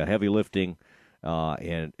of the heavy lifting,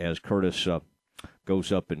 and as Curtis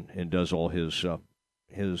goes up and does all his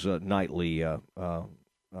nightly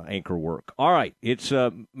anchor work. All right, it's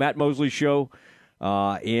Matt Mosley Show.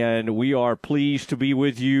 And we are pleased to be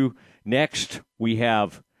with you. Next, we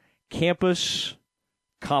have Campus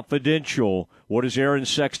Confidential. What does Aaron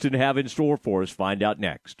Sexton have in store for us? Find out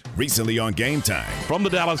next. Recently on Game Time. From the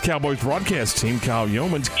Dallas Cowboys broadcast team, Kyle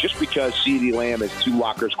Yeomans. Just because CeeDee Lamb is 2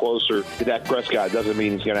 lockers closer to Dak Prescott doesn't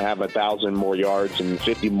mean he's going to have 1,000 more yards and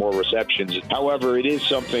 50 more receptions. However, it is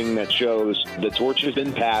something that shows the torch has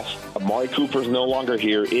been passed. Amari Cooper's no longer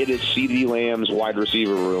here. It is CeeDee Lamb's wide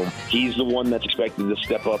receiver room. He's the one that's expected to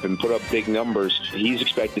step up and put up big numbers. He's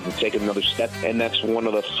expected to take another step, and that's one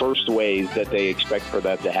of the first ways that they expect for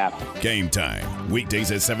that to happen. Game Time.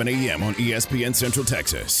 Weekdays at 7 a.m. on ESPN Central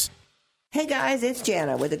Texas. Hey guys, it's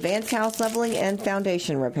Jana with Advanced House Leveling and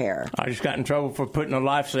Foundation Repair. I just got in trouble for putting a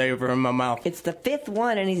lifesaver in my mouth. It's the 5th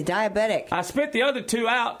one and he's diabetic. I spit the other 2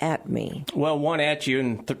 out. At me. Well, 1 at you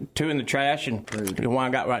and 2 in the trash, and the one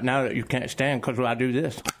I got right now that you can't stand because I do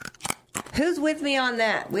this. Who's with me on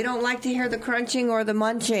that? We don't like to hear the crunching or the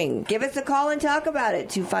munching. Give us a call and talk about it.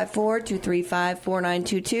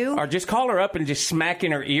 254-235-4922. Or just call her up and just smack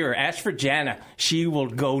in her ear. Ask for Jana. She will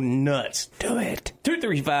go nuts. Do it.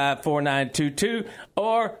 235-4922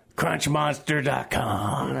 or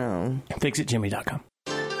crunchmonster.com. No. FixItJimmy.com.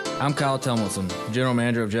 I'm Kyle Tomlinson, General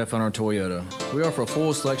Manager of Jeff Hunter Toyota. We offer a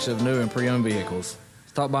full selection of new and pre-owned vehicles.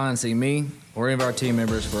 Stop by and see me or any of our team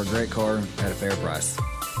members for a great car at a fair price.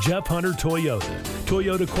 Jeff Hunter Toyota.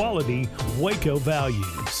 Toyota quality, Waco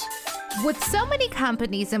values. With so many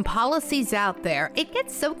companies and policies out there, it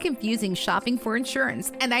gets so confusing shopping for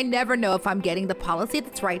insurance, and I never know if I'm getting the policy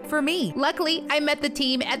that's right for me. Luckily, I met the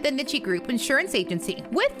team at the Niche Group Insurance Agency.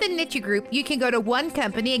 With the Niche Group, you can go to one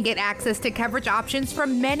company and get access to coverage options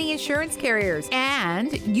from many insurance carriers,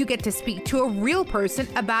 and you get to speak to a real person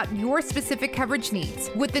about your specific coverage needs.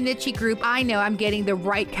 With the Niche Group, I know I'm getting the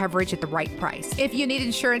right coverage at the right price. If you need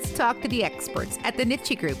insurance, talk to the experts at the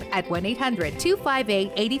Niche Group at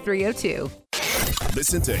 1-800-258-8302.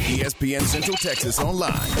 Listen to ESPN Central Texas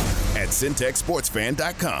online at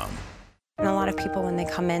syntechsportsfan.com. And a lot of people, when they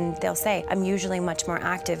come in, they'll say, I'm usually much more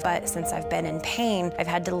active, but since I've been in pain, I've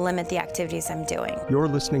had to limit the activities I'm doing. You're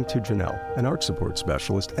listening to Janelle, an arch support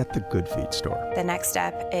specialist at the Good Feet store. The next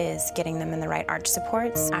step is getting them in the right arch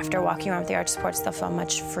supports. After walking around with the arch supports, they'll feel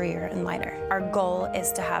much freer and lighter. Our goal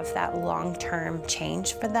is to have that long-term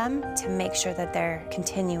change for them to make sure that they're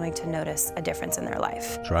continuing to notice a difference in their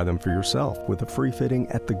life. Try them for yourself with a free fitting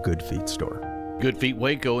at the Good Feet store. Good Feet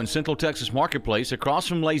Waco in Central Texas Marketplace across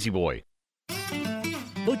from Lazy Boy.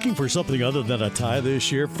 Looking for something other than a tie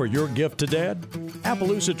this year for your gift to Dad?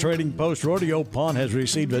 Appaloosa Trading Post Rodeo Pawn has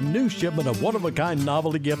received a new shipment of one-of-a-kind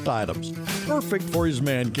novelty gift items, perfect for his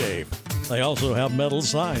man cave. They also have metal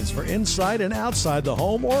signs for inside and outside the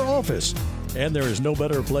home or office. And there is no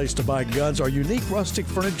better place to buy guns or unique rustic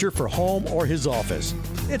furniture for home or his office.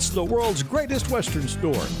 It's the world's greatest Western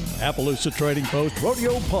store. Appaloosa Trading Post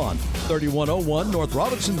Rodeo Pawn, 3101 North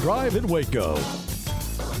Robinson Drive in Waco.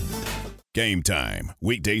 Game time,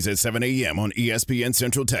 weekdays at 7 a.m. on ESPN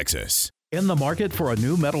Central Texas. In the market for a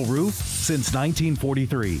new metal roof? Since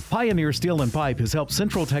 1943, Pioneer Steel and Pipe has helped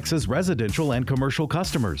Central Texas residential and commercial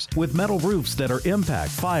customers with metal roofs that are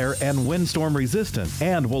impact, fire, and windstorm resistant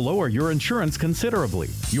and will lower your insurance considerably.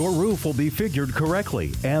 Your roof will be figured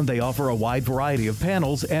correctly, and they offer a wide variety of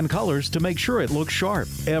panels and colors to make sure it looks sharp.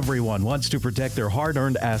 Everyone wants to protect their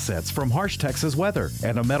hard-earned assets from harsh Texas weather,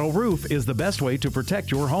 and a metal roof is the best way to protect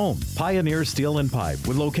your home. Pioneer Steel and Pipe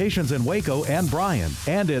with locations in Waco and Bryan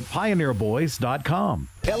and at pioneerboys.com.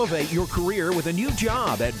 Elevate your career with a new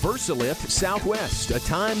job at VersaLift Southwest, a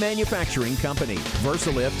time manufacturing company.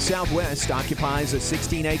 VersaLift Southwest occupies a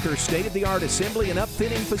 16-acre state-of-the-art assembly and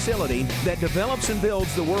upfitting facility that develops and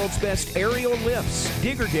builds the world's best aerial lifts,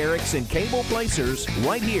 digger derricks, and cable placers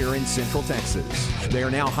right here in Central Texas. They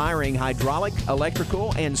are now hiring hydraulic,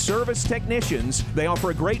 electrical, and service technicians. They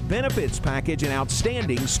offer a great benefits package and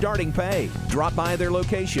outstanding starting pay. Drop by their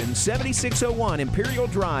location, 7601 Imperial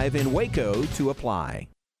Drive in Waco, to apply.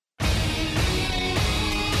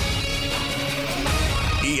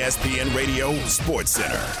 ESPN Radio Sports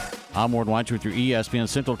Center. I'm Ward Weitzer with your ESPN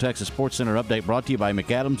Central Texas Sports Center update brought to you by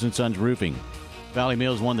McAdams & Sons Roofing. Valley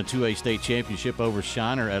Mills won the 2A state championship over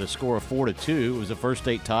Shiner at a score of 4-2. It was the first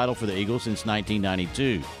state title for the Eagles since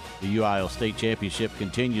 1992. The UIL state championship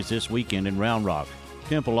continues this weekend in Round Rock.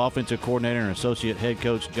 Temple offensive coordinator and associate head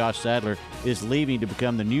coach Josh Sadler is leaving to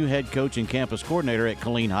become the new head coach and campus coordinator at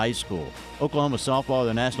Killeen High School. Oklahoma softball are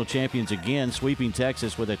the national champions again, sweeping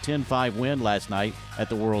Texas with a 10-5 win last night at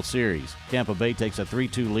the World Series. Tampa Bay takes a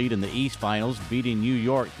 3-2 lead in the East Finals, beating New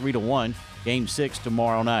York 3-1. Game 6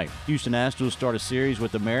 tomorrow night. Houston Astros start a series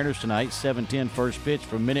with the Mariners tonight, 7:10 first pitch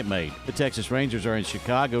from Minute Maid. The Texas Rangers are in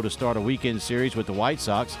Chicago to start a weekend series with the White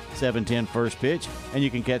Sox, 7:10 first pitch, and you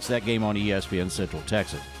can catch that game on ESPN Central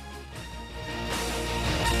Texas.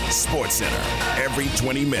 Sports Center, every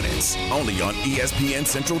 20 minutes, only on ESPN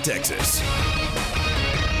Central Texas.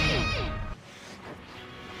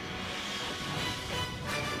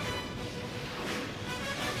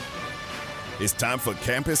 It's time for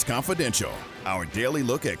Campus Confidential, our daily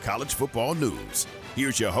look at college football news.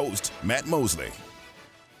 Here's your host, Matt Mosley.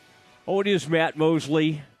 Oh, it is Matt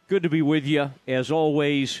Mosley. Good to be with you, as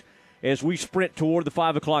always. As we sprint toward the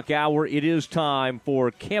 5 o'clock hour, it is time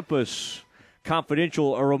for Campus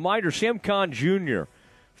Confidential. A reminder, Sam Kahn Jr.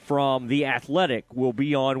 from The Athletic will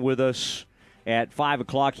be on with us at 5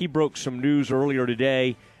 o'clock. He broke some news earlier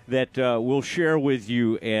today that we'll share with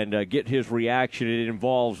you and get his reaction. It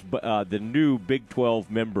involves the new Big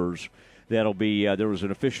 12 members that'll be there was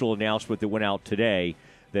an official announcement that went out today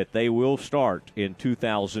that they will start in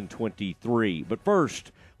 2023. But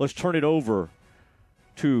first, let's turn it over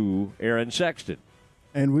to Aaron Sexton.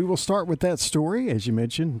 And we will start with that story. As you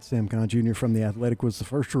mentioned, Sam Kahn Jr. from The Athletic was the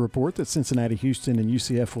first to report that Cincinnati, Houston, and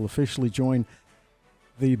UCF will officially join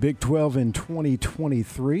the Big 12 in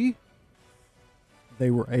 2023. They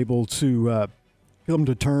were able to come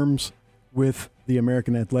to terms with the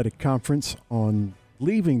American Athletic Conference on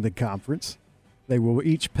leaving the conference. They will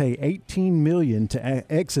each pay $18 million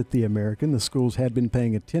to exit the American. The schools had been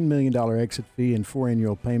paying a $10 million exit fee and 4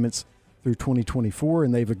 annual payments through 2024,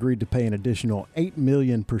 and they've agreed to pay an additional $8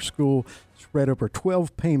 million per school, spread over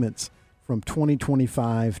 12 payments from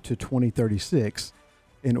 2025 to 2036,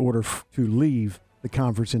 in order to leave the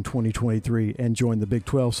conference in 2023 and join the Big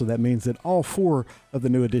 12. So that means that all 4 of the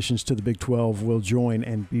new additions to the Big 12 will join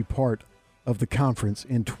and be part of the conference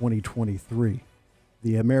in 2023.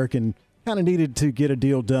 The American kind of needed to get a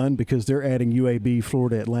deal done because they're adding UAB,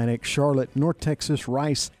 Florida Atlantic, Charlotte, North Texas,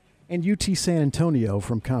 Rice, and UT San Antonio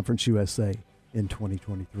from Conference USA in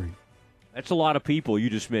 2023. That's a lot of people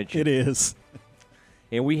you just mentioned. It is.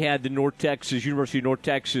 And we had the University of North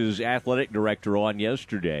Texas athletic director on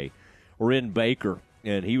yesterday, Ren Baker,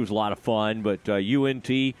 and he was a lot of fun. But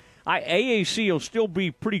UNT, AAC will still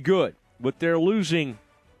be pretty good, but they're losing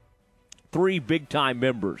 3 big-time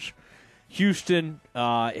members. Houston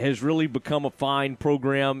has really become a fine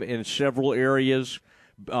program in several areas,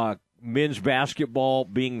 men's basketball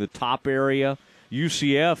being the top area.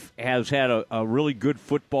 UCF has had a really good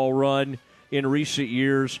football run in recent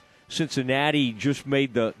years. Cincinnati just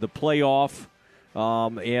made the playoff,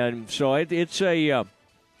 and so it's a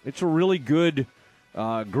really good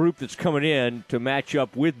group that's coming in to match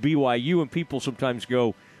up with BYU. And people sometimes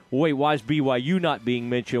go, well, wait, why is BYU not being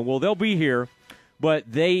mentioned? Well, they'll be here, but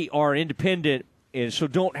they are independent, and so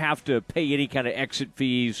don't have to pay any kind of exit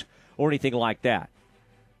fees or anything like that.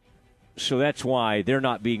 So that's why they're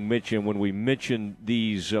not being mentioned when we mention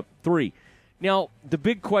these 3. Now, the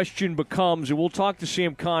big question becomes, and we'll talk to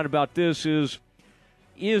Sam Kahn about this, is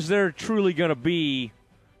there truly going to be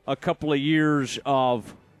a couple of years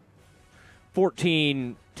of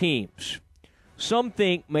 14 teams? Some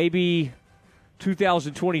think maybe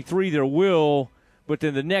 2023 there will, but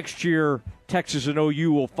then the next year Texas and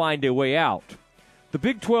OU will find a way out. The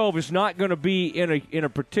Big 12 is not going to be in a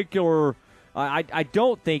particular I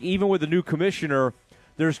don't think, even with the new commissioner,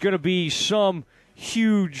 there's going to be some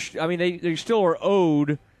huge – I mean, they still are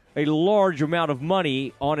owed a large amount of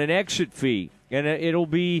money on an exit fee. And it'll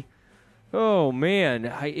be, somewhere in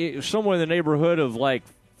the neighborhood of like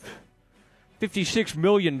 $56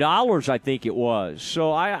 million, I think it was.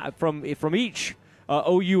 So from each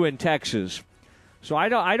OU and Texas. So I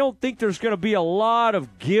don't think there's going to be a lot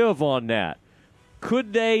of give on that.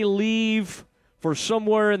 Could they leave for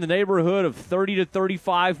somewhere in the neighborhood of 30 to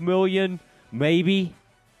 35 million? Maybe.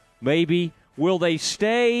 Will they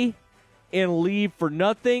stay and leave for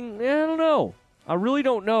nothing? I don't know. I really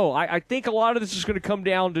don't know. I think a lot of this is going to come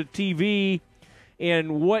down to TV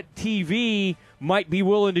and what TV might be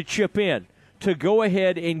willing to chip in to go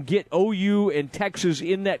ahead and get OU and Texas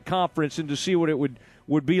in that conference and to see what it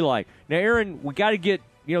would be like. Now, Aaron, we got to get,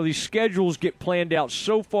 these schedules get planned out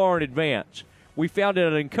so far in advance. We found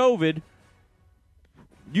out in COVID,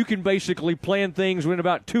 you can basically plan things in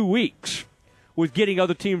about 2 weeks with getting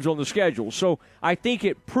other teams on the schedule. So I think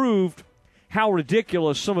it proved how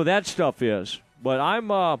ridiculous some of that stuff is. But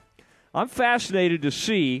I'm fascinated to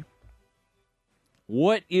see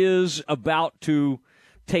what is about to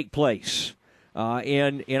take place.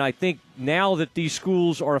 And I think now that these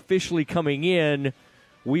schools are officially coming in,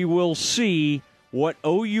 we will see what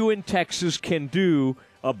OU and Texas can do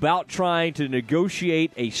about trying to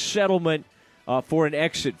negotiate a settlement for an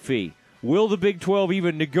exit fee. Will the Big 12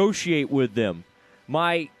 even negotiate with them?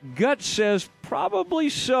 My gut says probably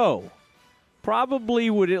so. Probably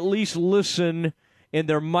would at least listen, and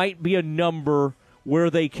there might be a number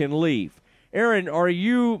where they can leave. Aaron, are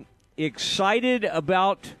you excited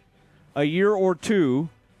about a year or two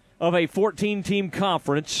of a 14-team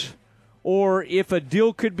conference, or if a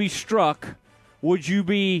deal could be struck, would you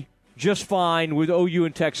be just fine with OU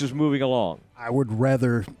and Texas moving along? I would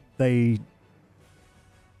rather they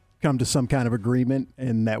come to some kind of agreement,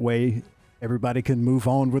 and that way everybody can move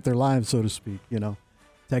on with their lives, so to speak.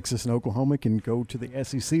 Texas and Oklahoma can go to the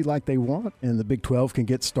SEC like they want, and the Big 12 can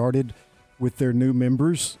get started with their new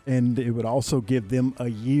members, and it would also give them a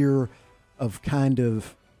year of kind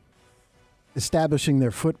of establishing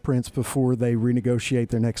their footprints before they renegotiate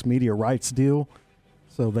their next media rights deal,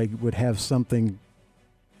 so they would have something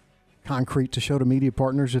concrete to show to media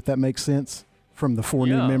partners, if that makes sense, from the 4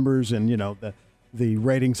 new members and, the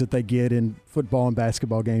ratings that they get in football and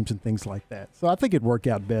basketball games and things like that. So I think it'd work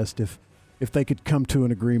out best if they could come to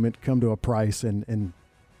an agreement, come to a price, and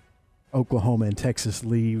Oklahoma and Texas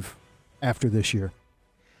leave after this year.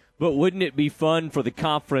 But wouldn't it be fun for the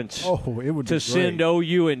conference to send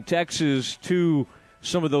OU and Texas to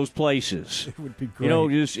some of those places? It would be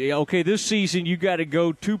great. This season you got to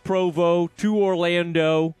go to Provo, to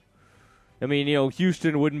Orlando. I mean,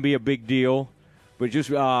 Houston wouldn't be a big deal. But just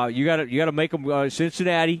you got to make them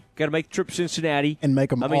Cincinnati. Got to make the trip to Cincinnati and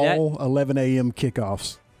make them all 11 a.m.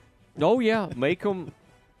 kickoffs. Oh yeah, make them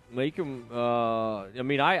Make them.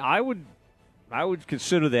 I would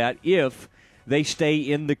consider that if they stay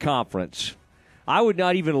in the conference. I would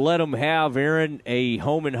not even let them have, Aaron, a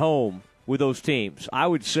home and home with those teams. I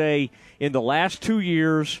would say in the last 2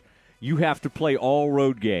 years, you have to play all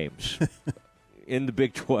road games in the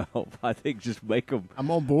Big 12. I think just make them.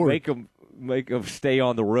 I'm on board. Make them stay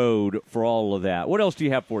on the road for all of that. What else do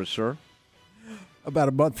you have for us, sir? About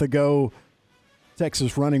a month ago,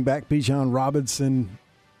 Texas running back Bijan Robinson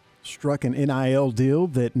struck an NIL deal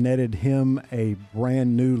that netted him a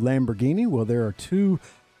brand new Lamborghini. Well, there are 2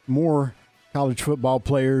 more college football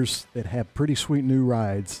players that have pretty sweet new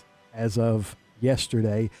rides as of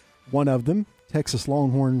yesterday. One of them, Texas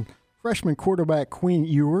Longhorn freshman quarterback Quinn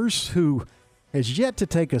Ewers, who has yet to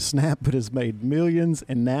take a snap but has made millions,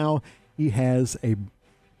 and now he is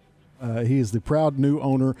the proud new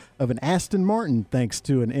owner of an Aston Martin thanks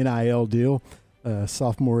to an NIL deal.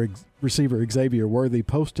 Sophomore receiver Xavier Worthy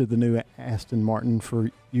posted the new Aston Martin for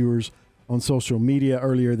Ewers on social media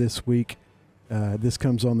earlier this week. This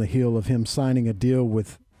comes on the heel of him signing a deal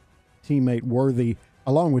with teammate Worthy,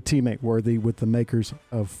 along with teammate Worthy, with the makers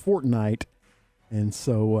of Fortnite. And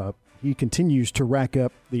so he continues to rack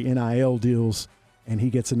up the NIL deals, and he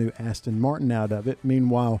gets a new Aston Martin out of it.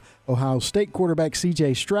 Meanwhile, Ohio State quarterback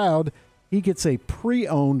C.J. Stroud, he gets a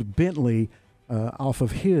pre-owned Bentley off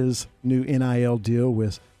of his new NIL deal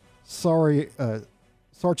with Sarchione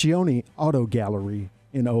Auto Gallery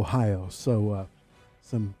in Ohio. So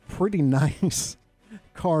some pretty nice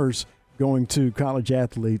cars going to college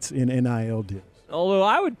athletes in NIL deals. Although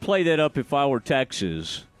I would play that up if I were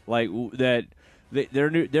Texas, like that. Their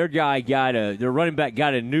running back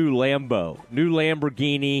got a new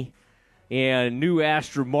Lamborghini, and new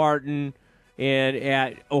Aston Martin. And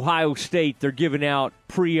at Ohio State, they're giving out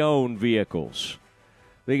pre-owned vehicles.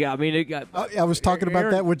 They got. I was talking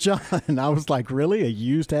about that with John. I was like, really? A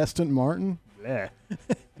used Aston Martin? Yeah.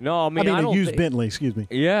 No, I don't used Bentley. Excuse me.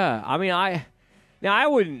 Yeah, I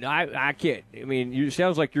wouldn't. I can't. It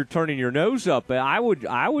sounds like you're turning your nose up. But I would.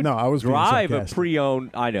 No, I was drive a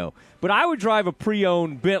pre-owned. I know, but I would drive a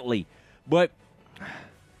pre-owned Bentley. But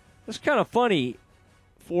it's kind of funny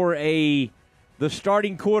for the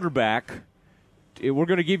starting quarterback. We're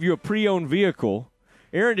going to give you a pre-owned vehicle.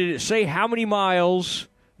 Aaron, did it say how many miles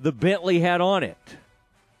the Bentley had on it?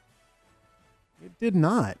 It did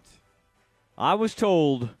not. I was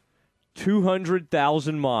told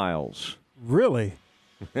 200,000 miles. Really?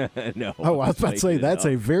 No. Oh, I was about to say that's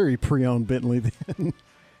a very pre-owned Bentley then.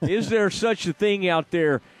 Is there such a thing out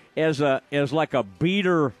there as like a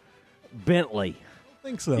beater Bentley? I don't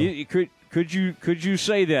think so. Could you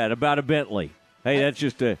say that about a Bentley? Hey, that's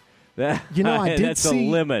just a that. I did that's a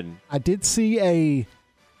lemon. I did see a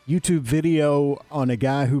YouTube video on a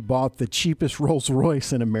guy who bought the cheapest Rolls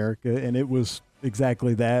Royce in America, and it was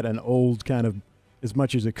exactly that, an old kind of, as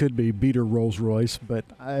much as it could be, beater Rolls Royce. But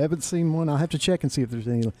I haven't seen one. I'll have to check and see if there's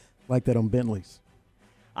any like that on Bentleys.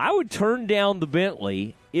 I would turn down the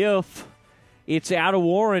Bentley if it's out of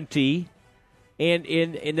warranty, and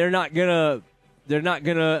they're not gonna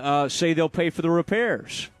say they'll pay for the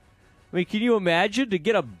repairs. Can you imagine to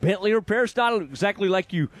get a Bentley repair? It's not exactly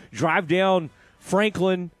like you drive down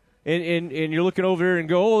Franklin and you're looking over there and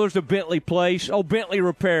go, oh, there's a Bentley place. Oh, Bentley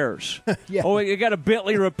repairs. Yeah. Oh, they got a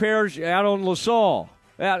Bentley repairs out on LaSalle.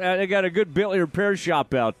 They got a good Bentley repair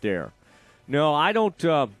shop out there. No, I don't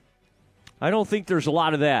think there's a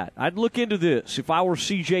lot of that. I'd look into this. If I were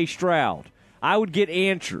C.J. Stroud, I would get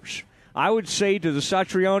answers. I would say to the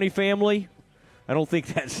Satriani family, I don't think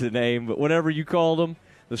that's the name, but whatever you call them,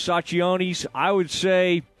 the Satrianis, I would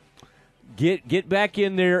say get back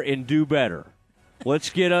in there and do better. Let's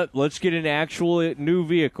get an actual new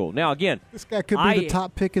vehicle. Now, again, this guy could be the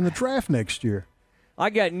top pick in the draft next year.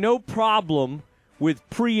 I got no problem with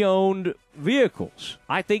pre-owned vehicles.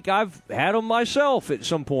 I think I've had them myself at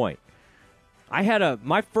some point. I had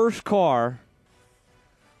my first car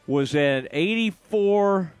was an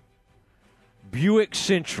 84 Buick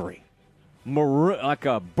Century, like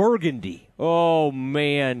a burgundy. Oh,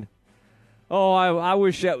 man. Oh, I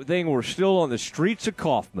wish that thing were still on the streets of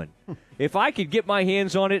Kaufman. If I could get my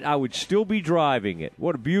hands on it, I would still be driving it.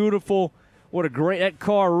 What a great, that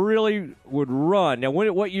car really would run. Now,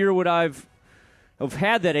 what year would I've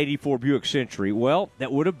had that 84 Buick Century? Well,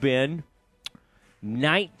 that would have been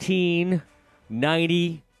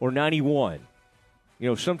 1990 or 91.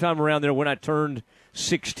 Sometime around there when I turned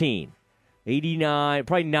 16. 89,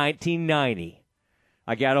 probably 1990.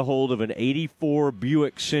 I got a hold of an 84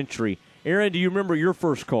 Buick Century. Aaron, do you remember your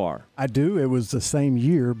first car? I do. It was the same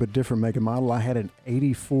year, but different make and model. I had an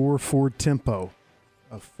 84 Ford Tempo,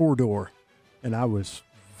 a four-door, and I was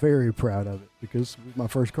very proud of it because it was my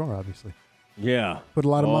first car, obviously. Yeah. Put a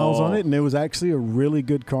lot of miles on it, and it was actually a really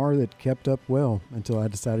good car that kept up well until I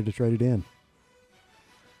decided to trade it in.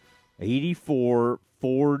 84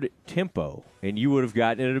 Ford Tempo, and you would have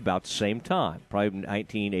gotten it at about the same time, probably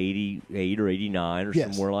 1988 or 89 or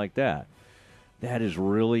somewhere like that. That is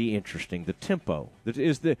really interesting. The Tempo.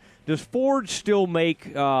 Does Ford still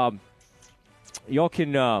make y'all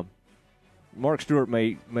can Mark Stewart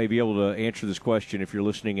may be able to answer this question if you're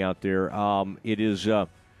listening out there. It is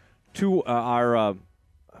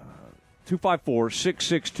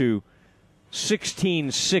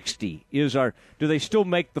 254-662-1660 is our. Do they still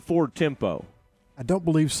make the Ford Tempo? I don't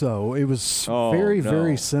believe so. It was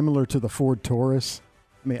very similar to the Ford Taurus.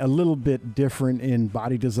 I mean, a little bit different in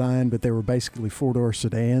body design, but they were basically four-door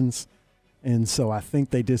sedans. And so I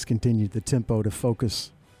think they discontinued the Tempo to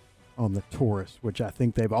focus on the Taurus, which I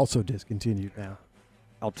think they've also discontinued now.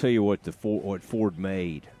 I'll tell you what what Ford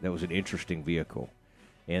made. That was an interesting vehicle.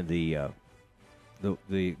 And the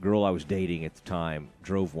girl I was dating at the time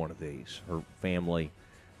drove one of these. Her family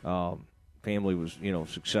was,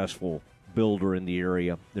 successful builder in the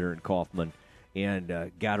area there in Kaufman,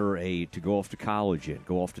 and got her to go off to college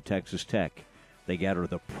go off to Texas Tech. They got her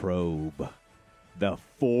the Probe, the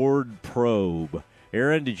Ford Probe.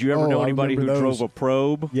 Aaron, did you ever know anybody who drove a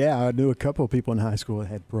Probe? Yeah, I knew a couple of people in high school that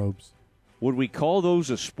had Probes. Would we call those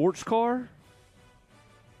a sports car?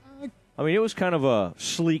 I mean, it was kind of a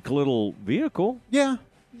sleek little vehicle. Yeah.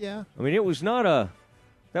 I mean, that was not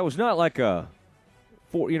like a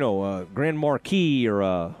Grand Marquis or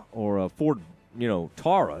a Ford,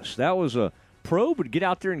 Taurus. That was a Probe. Would get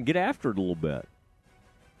out there and get after it a little bit.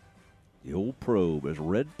 The old Probe, as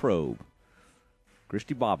red Probe.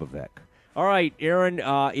 Christy Bobovec. All right, Aaron,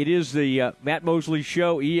 it is the Matt Mosley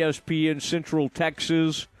Show, ESPN Central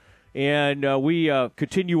Texas, and we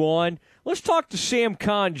continue on. Let's talk to Sam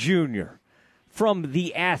Kahn Jr. from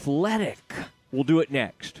The Athletic. We'll do it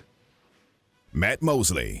next. Matt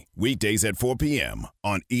Mosley, weekdays at 4 p.m.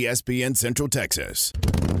 on ESPN Central Texas.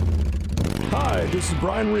 Hi, this is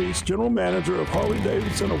Brian Reese, General Manager of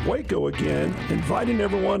Harley-Davidson of Waco again, inviting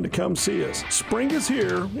everyone to come see us. Spring is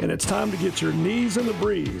here, and it's time to get your knees in the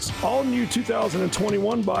breeze. All new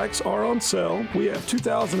 2021 bikes are on sale. We have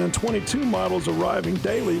 2022 models arriving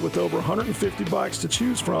daily with over 150 bikes to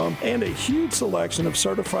choose from, and a huge selection of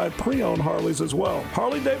certified pre-owned Harleys as well.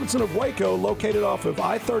 Harley-Davidson of Waco, located off of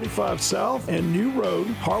I-35 South and New Road.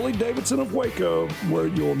 Harley-Davidson of Waco, where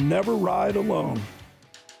you'll never ride alone.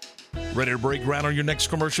 Ready to break ground on your next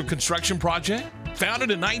commercial construction project? Founded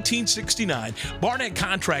in 1969, Barnett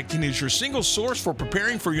Contracting is your single source for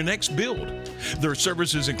preparing for your next build. Their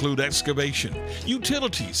services include excavation,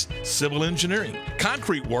 utilities, civil engineering,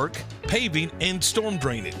 concrete work, paving, and storm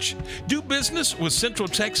drainage. Do business with Central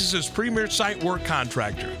Texas's premier site work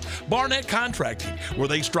contractor, Barnett Contracting, where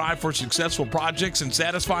they strive for successful projects and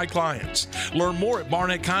satisfy clients. Learn more at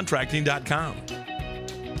barnettcontracting.com.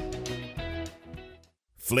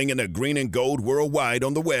 Flinging the green and gold worldwide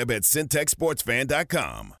on the web at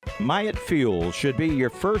syntechsportsfan.com. Myatt Fuel should be your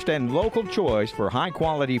first and local choice for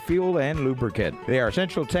high-quality fuel and lubricant. They are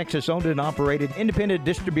Central Texas owned and operated independent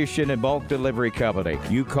distribution and bulk delivery company.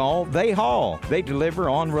 You call, they haul. They deliver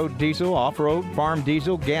on-road diesel, off-road, farm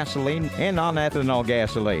diesel, gasoline, and non-ethanol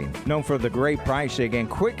gasoline. Known for the great pricing and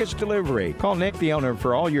quickest delivery. Call Nick, the owner,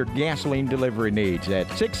 for all your gasoline delivery needs at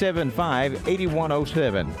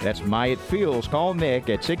 675-8107. That's Myatt Fuels. Call Nick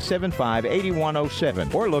at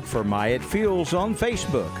 675-8107 or look for Myatt Fuels on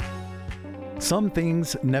Facebook. Some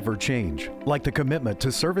things never change, like the commitment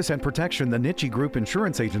to service and protection the Nitsche Group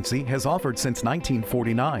Insurance Agency has offered since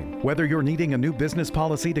 1949. Whether you're needing a new business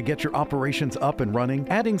policy to get your operations up and running,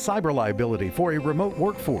 adding cyber liability for a remote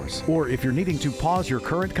workforce, or if you're needing to pause your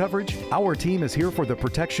current coverage, our team is here for the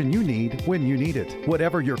protection you need when you need it.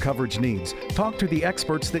 Whatever your coverage needs, talk to the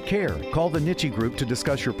experts that care. Call the Nitsche Group to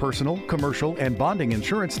discuss your personal, commercial, and bonding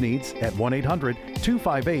insurance needs at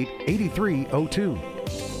 1-800-258-8302.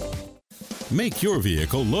 Make your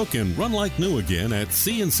vehicle look and run like new again at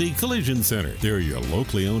C&C Collision Center. They're your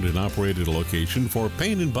locally owned and operated location for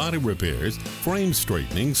paint and body repairs, frame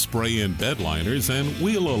straightening, spray and bed liners, and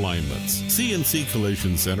wheel alignments. C&C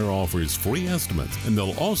Collision Center offers free estimates, and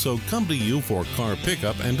they'll also come to you for car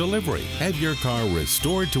pickup and delivery. Have your car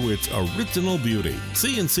restored to its original beauty.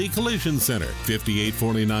 C&C Collision Center,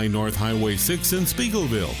 5849 North Highway 6 in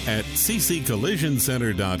Spiegelville, at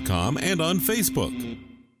cccollisioncenter.com and on Facebook.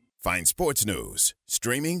 Find sports news,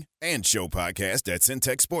 streaming, and show podcast at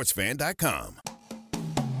syntechsportsfan.com.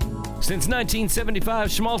 Since 1975,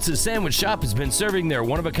 Schmaltz's Sandwich Shop has been serving their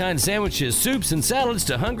one-of-a-kind sandwiches, soups, and salads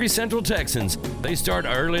to hungry Central Texans. They start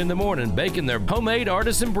early in the morning baking their homemade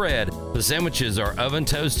artisan bread. The sandwiches are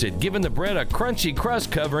oven-toasted, giving the bread a crunchy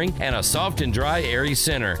crust covering and a soft and dry, airy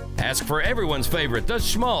center. Ask for everyone's favorite, the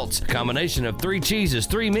Schmaltz, a combination of 3 cheeses,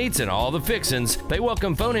 3 meats, and all the fixins. They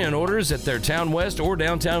welcome phone-in orders at their Town West or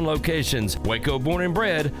downtown locations. Waco born and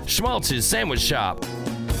bred, Schmaltz's Sandwich Shop.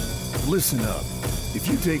 Listen up. If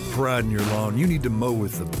you take pride in your lawn, you need to mow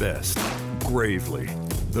with the best. Gravely.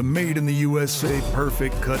 The made in the USA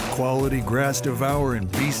perfect cut quality grass devourer and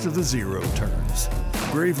beast of the zero turns.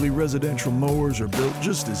 Gravely residential mowers are built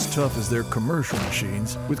just as tough as their commercial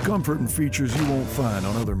machines, with comfort and features you won't find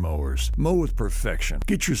on other mowers. Mow with perfection.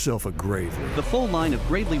 Get yourself a Gravely. The full line of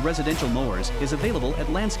Gravely residential mowers is available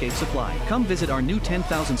at Landscape Supply. Come visit our new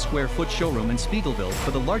 10,000 square foot showroom in Spiegelville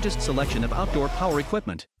for the largest selection of outdoor power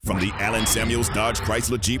equipment. From the Allen Samuels Dodge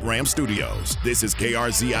Chrysler Jeep Ram Studios, this is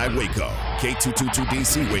KRZI Waco,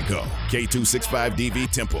 K222DC Waco,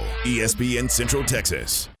 K265DV Temple, ESPN Central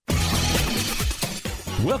Texas.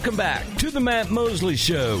 Welcome back to the Matt Mosley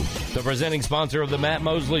Show. The presenting sponsor of the Matt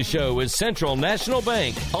Mosley Show is Central National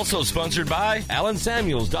Bank. Also sponsored by Allen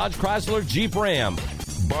Samuels Dodge Chrysler Jeep Ram,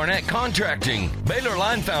 Barnett Contracting, Baylor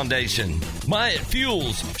Line Foundation, Myatt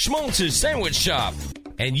Fuels, Schmaltz's Sandwich Shop,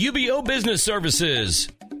 and UBO Business Services.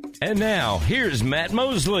 And now, here's Matt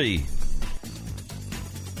Mosley.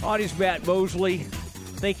 Audience Matt Mosley.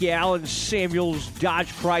 Thank you, Allen Samuels,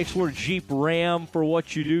 Dodge Chrysler, Jeep Ram, for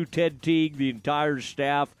what you do. Ted Teague, the entire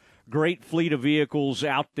staff, great fleet of vehicles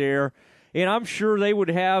out there. And I'm sure they would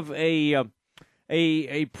have a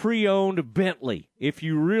pre-owned Bentley. If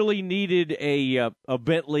you really needed a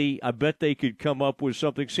Bentley, I bet they could come up with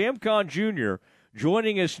something. Sam Kahn Jr.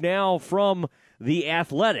 joining us now from The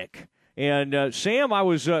Athletic. And, Sam, I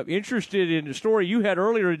was interested in the story you had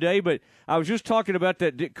earlier today, but I was just talking about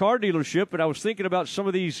that car dealership, and I was thinking about some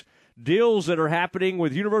of these deals that are happening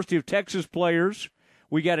with University of Texas players.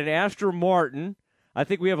 We got an Aston Martin. I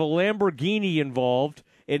think we have a Lamborghini involved,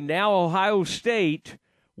 and now Ohio State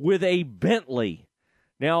with a Bentley.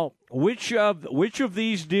 Now, which of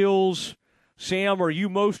these deals, Sam, are you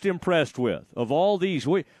most impressed with? Of all these,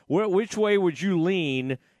 which way would you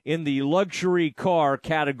lean in the luxury car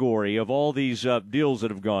category of all these deals that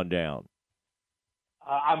have gone down?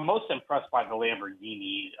 I'm most impressed by the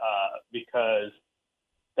Lamborghini because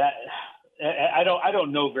that I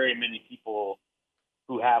don't know very many people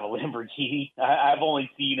who have a Lamborghini. I've only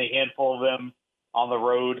seen a handful of them on the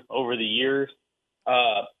road over the years.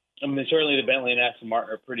 I mean, certainly the Bentley and Aston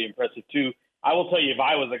Martin are pretty impressive too. I will tell you, if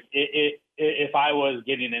I was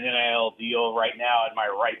getting an NIL deal right now at my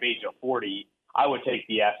ripe age of 40, I would take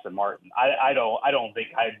the Aston Martin. I don't think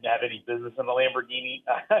I'd have any business in the Lamborghini.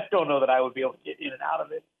 I don't know that I would be able to get in and out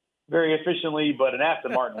of it very efficiently, but an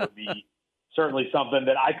Aston Martin would be certainly something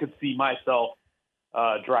that I could see myself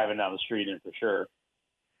driving down the street in for sure.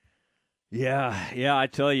 Yeah, I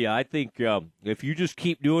tell you, I think if you just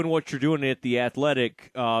keep doing what you're doing at The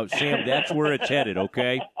Athletic, Sam, that's where it's headed,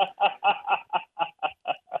 okay?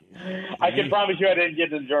 I can promise you I didn't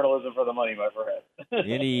get into journalism for the money, my friend.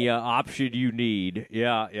 Any option you need.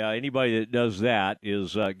 Yeah, anybody that does that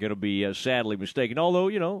is going to be sadly mistaken. Although,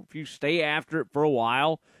 if you stay after it for a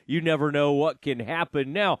while, you never know what can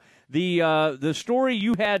happen. Now, the story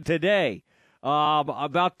you had today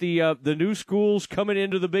about the new schools coming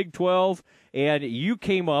into the Big 12, and you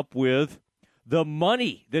came up with the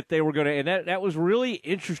money that they were going to, and that was really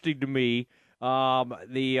interesting to me.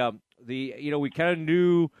 We kind of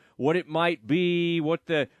knew what it might be,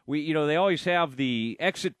 they always have the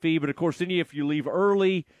exit fee, but of course then if you leave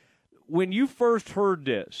early, when you first heard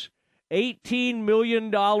this, $18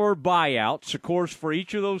 million buyouts, of course, for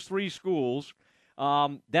each of those 3 schools,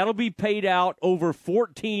 that'll be paid out over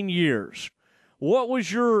 14 years. What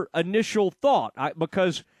was your initial thought?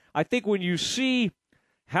 Because I think when you see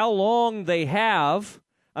how long they have,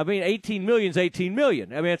 I mean, $18 million is $18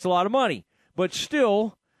 million. I mean, it's a lot of money, but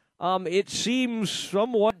still, it seems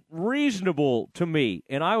somewhat reasonable to me,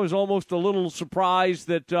 and I was almost a little surprised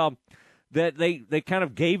that they kind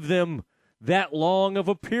of gave them that long of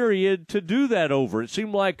a period to do that over. It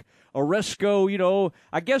seemed like Oresco,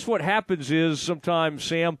 I guess what happens is sometimes,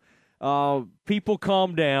 Sam, people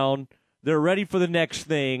calm down, they're ready for the next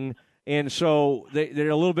thing, and so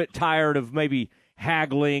they're a little bit tired of maybe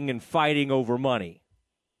haggling and fighting over money.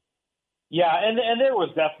 Yeah, and there was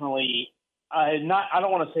definitely I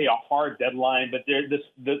don't want to say a hard deadline, but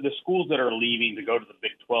the schools that are leaving to go to the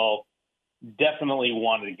Big 12 definitely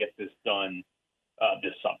wanted to get this done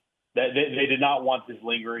this summer. They did not want this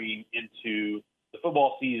lingering into the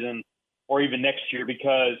football season or even next year,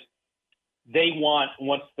 because they want,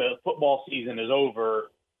 once the football season is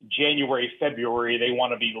over, January, February, they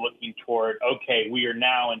want to be looking toward, okay, we are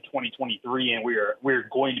now in 2023 and we're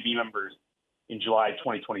going to be members in July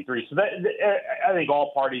 2023. So that, I think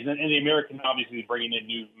all parties, and the American obviously is bringing in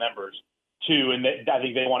new members too, and I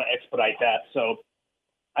think they want to expedite that. So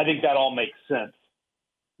I think that all makes sense.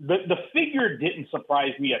 The figure didn't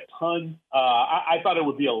surprise me a ton. I thought it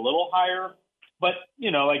would be a little higher, but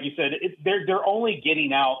like you said, they're only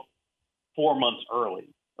getting out 4 months early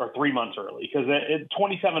or 3 months early, because a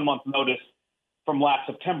 27-month notice from last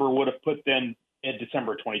September would have put them in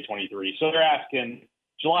December 2023. So they're asking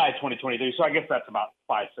July 2023. So I guess that's about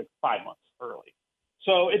 5 months early.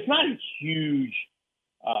 So it's not a huge,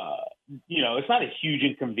 it's not a huge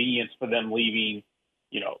inconvenience for them leaving,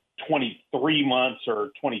 23 months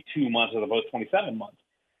or 22 months as opposed to 27 months.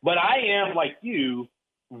 But I am, like you,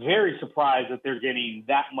 very surprised that they're getting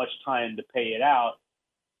that much time to pay it out,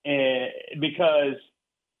 because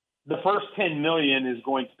the first $10 million is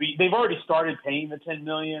going to be, they've already started paying the $10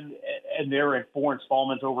 million, and they're in 4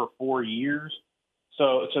 installments over 4 years.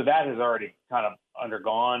 So that has already kind of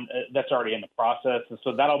undergone. That's already in the process. And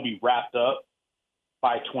so that'll be wrapped up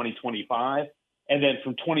by 2025. And then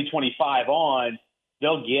from 2025 on,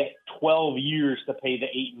 they'll get 12 years to pay the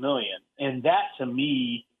 $8 million. And that, to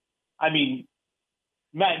me, I mean,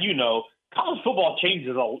 Matt, college football has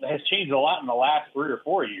changed a lot in the last 3 or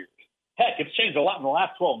 4 years. Heck, it's changed a lot in the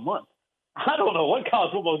last 12 months. I don't know what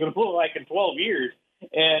college football is going to look like in 12 years.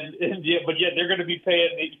 But yet they're going to be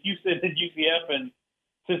paying Houston and UCF and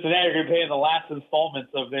Cincinnati are going to be paying the last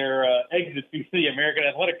installments of their exit fee to the American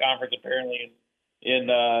Athletic Conference, apparently in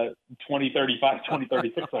 2035,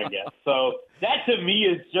 2036, I guess. So that, to me,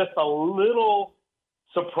 is just a little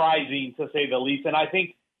surprising, to say the least. And I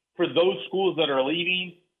think for those schools that are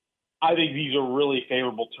leaving, I think these are really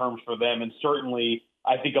favorable terms for them, and certainly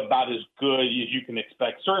I think about as good as you can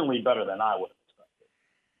expect, certainly better than I would have expected.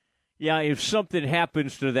 Yeah, if something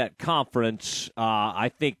happens to that conference,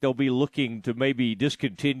 I think they'll be looking to maybe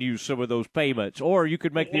discontinue some of those payments. Or you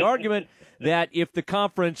could make the argument that if the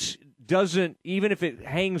conference doesn't, even if it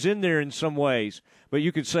hangs in there in some ways, but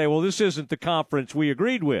you could say, well, this isn't the conference we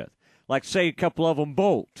agreed with. Like, say a couple of them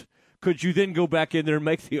bolt. Could you then go back in there and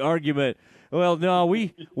make the argument, well, no,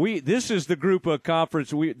 we this is the group of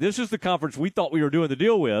conference, this is the conference we thought we were doing the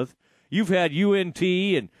deal with. You've had UNT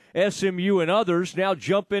and SMU and others now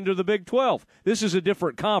jump into the Big 12. This is a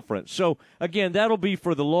different conference. So, again, that'll be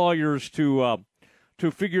for the lawyers to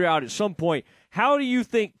figure out at some point. How do you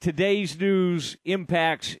think today's news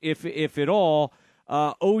impacts, if at all,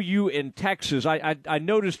 OU and Texas? I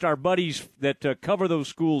noticed our buddies that cover those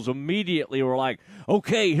schools immediately were like,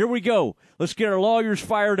 okay, here we go. Let's get our lawyers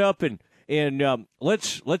fired up and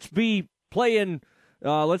let's be playing.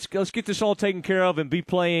 Let's get this all taken care of and be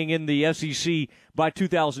playing in the SEC by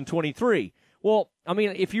 2023. Well, I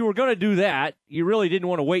mean, if you were going to do that, you really didn't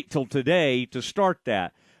want to wait till today to start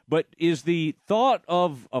that. But is the thought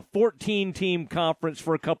of a 14-team conference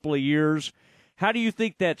for a couple of years, how do you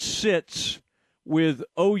think that sits with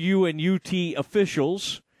OU and UT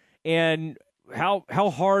officials, and how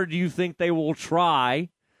hard do you think they will try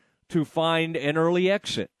to find an early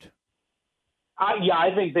exit? I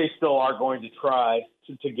think they still are going to try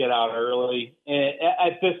to get out early. And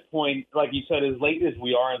at this point, like you said, as late as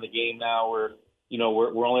we are in the game now, we're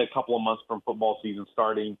only a couple of months from football season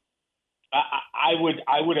starting. I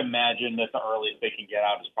would imagine that the earliest they can get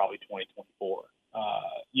out is probably 2024.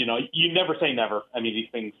 You never say never. I mean, these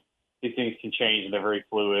things can change, and they're very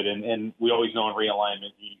fluid. And we always know in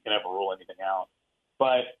realignment you can never rule anything out.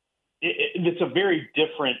 But it's a very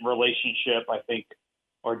different relationship, I think,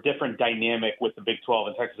 or different dynamic with the Big 12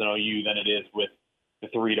 and Texas and OU than it is with the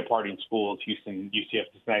three departing schools, Houston, UCF,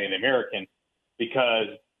 Cincinnati, and the American, because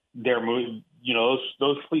they're moving.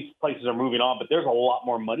 Those places are moving on, but there's a lot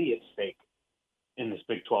more money at stake in this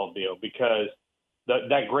Big 12 deal, because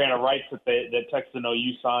that grant of rights that Texas and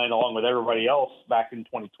OU signed along with everybody else back in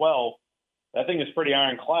 2012, that thing is pretty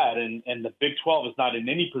ironclad, and the Big 12 is not in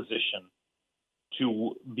any position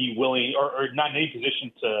to be willing, or not in any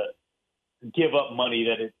position to give up money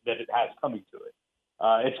that it has coming to it.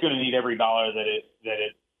 It's going to need every dollar that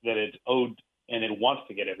it's owed, and it wants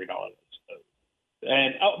to get every dollar that it's owed.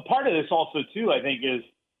 And part of this also too, I think, is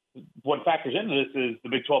what factors into this is the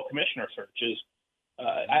Big 12 commissioner searches.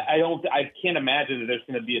 I can't imagine that there's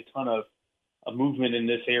going to be a ton of movement in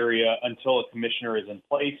this area until a commissioner is in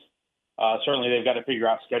place. Certainly, they've got to figure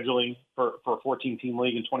out scheduling for a 14-team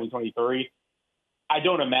league in 2023. I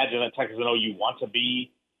don't imagine that Texas and OU want to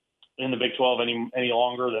be in the Big 12 any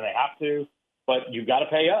longer than they have to, but you've got to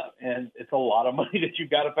pay up, and it's a lot of money that you've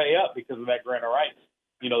got to pay up because of that grant of rights.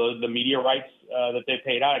 the media rights that they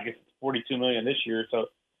paid out. I guess it's $42 million this year. So,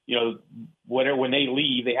 when they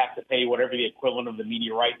leave, they have to pay whatever the equivalent of the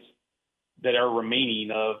media rights that are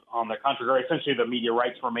remaining on the contract, or essentially the media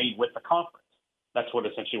rights remain with the conference. That's what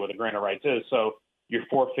essentially what the grant of rights is. So you're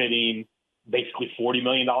forfeiting basically $40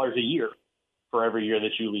 million a year for every year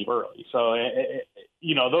that you leave early. So,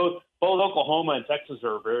 both Oklahoma and Texas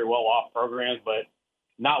are very well off programs, but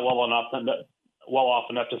not well off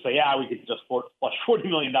enough to say, we could just flush $40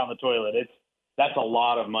 million down the toilet. That's a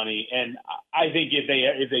lot of money. And I think if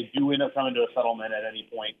they do end up coming to a settlement at any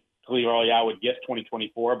point to leave early, I would guess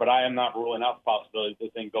 2024, but I am not ruling out the possibility that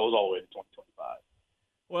the thing goes all the way to 2025.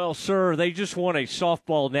 Well, sir, they just won a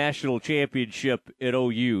softball national championship at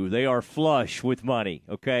OU. They are flush with money,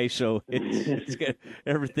 okay? So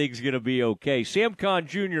everything's going to be okay. Sam Conn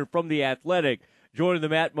Jr. from The Athletic joining the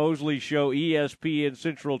Matt Mosley Show, ESPN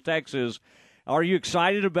Central Texas. Are you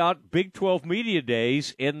excited about Big 12 Media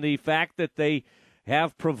Days and the fact that they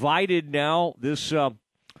have provided now this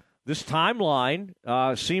timeline,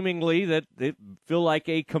 seemingly that they feel like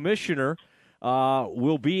a commissioner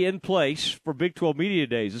will be in place for Big 12 Media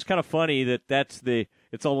Days? It's kind of funny that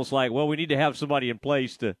it's almost like, well, we need to have somebody in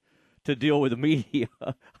place to deal with the media.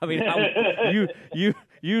 I mean, you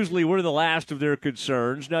usually we're the last of their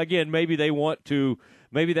concerns. Now, again, maybe they want to.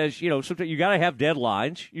 Maybe that's, sometimes you got to have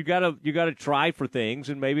deadlines. You got to try for things,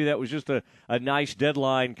 and maybe that was just a nice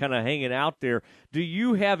deadline kind of hanging out there. Do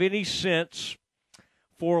you have any sense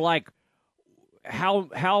for like how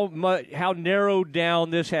narrowed down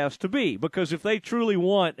this has to be? Because if they truly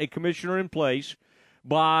want a commissioner in place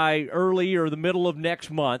by early or the middle of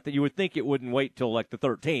next month, that you would think it wouldn't wait till like the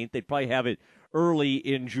 13th. They'd probably have it early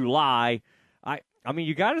in July. I mean,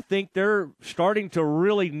 you got to think they're starting to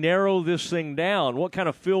really narrow this thing down. What kind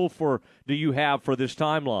of feel do you have for this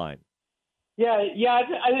timeline? Yeah,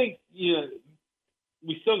 I think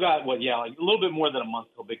we still got like a little bit more than a month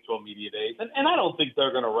till Big 12 Media Days, and I don't think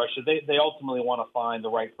they're going to rush it. They ultimately want to find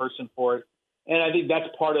the right person for it, and I think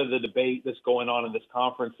that's part of the debate that's going on in this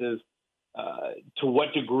conference is to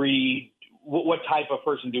what degree, what type of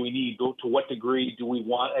person do we need? To what degree do we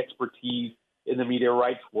want expertise in the media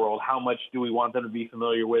rights world? How much do we want them to be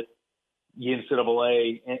familiar with the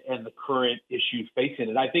NCAA and the current issues facing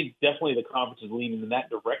it? I think definitely the conference is leaning in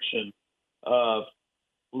that direction of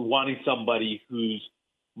wanting somebody who's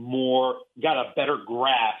got a better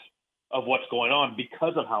grasp of what's going on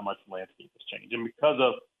because of how much the landscape has changed and because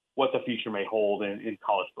of what the future may hold in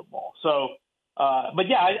college football. So, but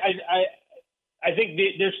yeah, I think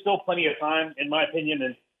there's still plenty of time, in my opinion,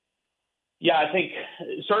 and yeah, I think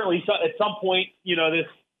certainly at some point,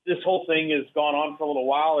 this whole thing has gone on for a little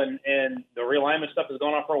while, and the realignment stuff has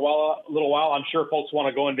gone on for a little while. I'm sure folks want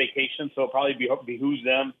to go on vacation, so it probably behooves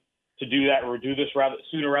them to do that or do this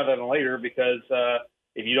sooner rather than later, because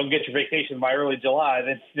if you don't get your vacation by early July,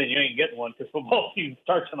 then you ain't getting one because football season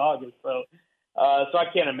starts in August. So I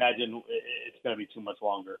can't imagine it's going to be too much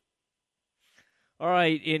longer. All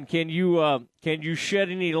right, and can you shed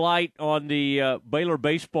any light on the Baylor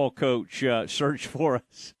baseball coach search for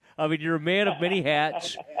us? I mean, you're a man of many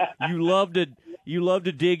hats. You love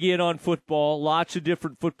to dig in on football. Lots of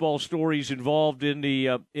different football stories involved in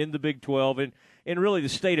the Big 12 and really the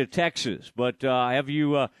state of Texas. But have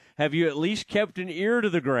you at least kept an ear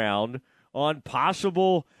to the ground on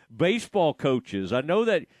possible baseball coaches? I know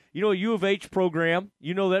that U of H program.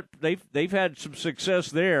 That they've had some success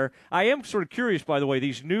there. I am sort of curious, by the way,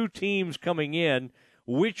 these new teams coming in,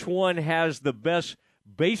 which one has the best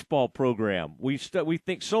baseball program? We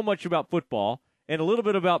think so much about football and a little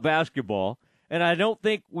bit about basketball, and I don't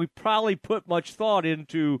think we probably put much thought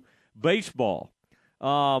into baseball.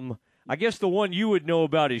 I guess the one you would know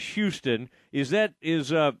about is Houston. Is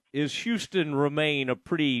Houston remain a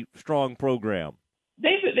pretty strong program?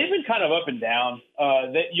 They've been kind of up and down.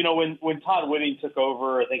 When Todd Whitting took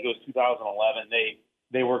over, I think it was 2011.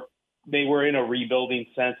 They were in a rebuilding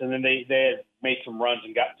sense, and then they had made some runs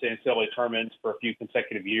and got to NCAA tournaments for a few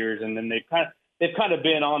consecutive years, and then they've kind of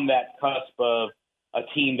been on that cusp of a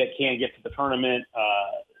team that can get to the tournament.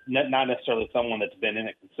 Not necessarily someone that's been in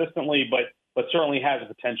it consistently, but certainly has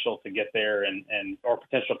the potential to get there and or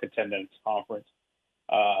potential contender in this conference.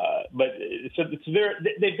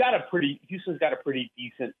 Houston's got a pretty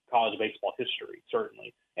decent college baseball history,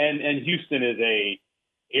 certainly, and Houston is a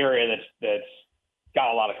area that's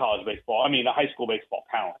got a lot of college baseball. I mean, the high school baseball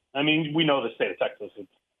talent. I mean, we know the state of Texas.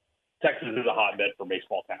 Texas is a hotbed for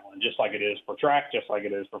baseball talent, just like it is for track, just like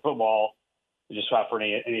it is for football, just for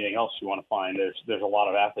anything else you want to find. There's a lot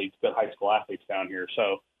of athletes, good high school athletes down here.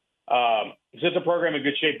 So it's just a program in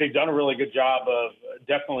good shape. They've done a really good job of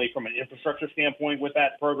definitely from an infrastructure standpoint with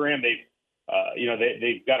that program. They've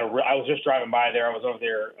they've got I was just driving by there. I was over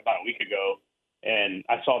there about a week ago, and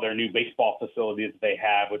I saw their new baseball facility that they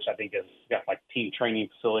have, which I think has got like team training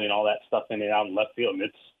facility and all that stuff in it out in left field. And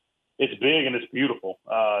it's big and it's beautiful.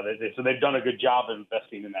 So they've done a good job of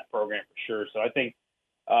investing in that program for sure. So I think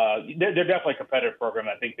they're definitely a competitive program.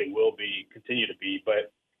 I think they will continue to be.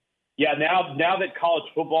 But yeah, now that college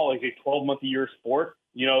football is a 12-month-a-year sport,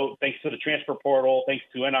 thanks to the transfer portal, thanks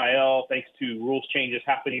to NIL, thanks to rules changes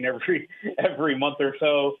happening every month or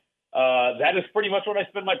so. That is pretty much what I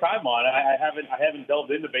spend my time on. I haven't delved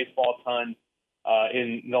into baseball a ton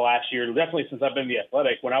in the last year. Definitely since I've been in the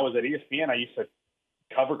Athletic. When I was at ESPN, I used to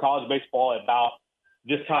cover college baseball at about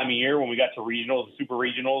this time of year when we got to regionals, super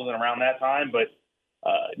regionals, and around that time. But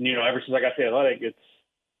ever since I got to the Athletic, it's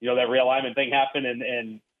that realignment thing happened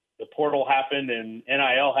and the portal happened and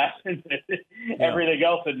NIL happened and everything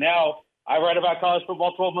else, and now I write about college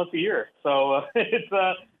football 12 months a year. So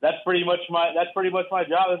that's pretty much my job. That's pretty much what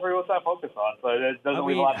I focus on. So it doesn't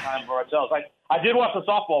leave a lot of time for ourselves. I did watch the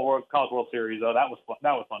softball College World Series though. That was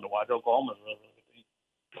fun to watch. Oklahoma's really good team.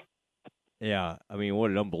 Yeah,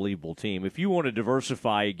 what an unbelievable team. If you want to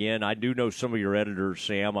diversify again, I do know some of your editors,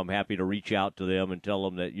 Sam. I'm happy to reach out to them and tell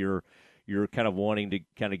them that you're kind of wanting to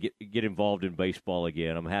kind of get involved in baseball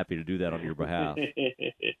again. I'm happy to do that on your behalf.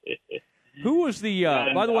 Who was the?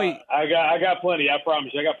 By the way, I got plenty. I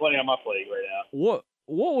promise you, I got plenty on my plate right now.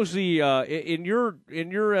 What was the in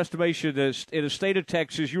your estimation in the state of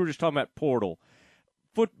Texas? You were just talking about portal.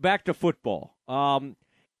 Back to football.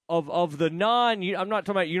 Of the I'm not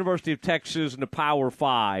talking about University of Texas and the Power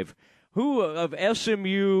Five. Who of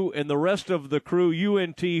SMU and the rest of the crew,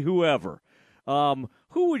 UNT, whoever.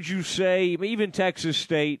 Who would you say, even Texas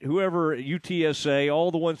State, whoever, UTSA,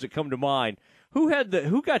 all the ones that come to mind,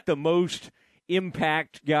 who got the most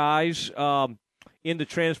impact guys in the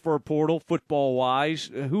transfer portal, football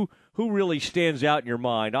wise? Who really stands out in your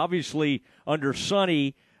mind? Obviously, under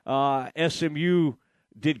Sonny, SMU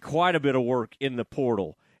did quite a bit of work in the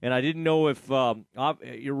portal, and I didn't know if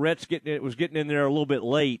your Rhett's was getting in there a little bit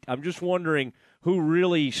late. I'm just wondering who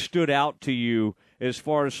really stood out to you as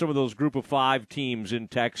far as some of those group of five teams in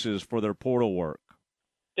Texas for their portal work.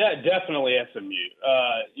 Yeah, definitely SMU.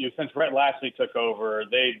 Since Rhett Lashley took over,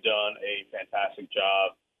 they've done a fantastic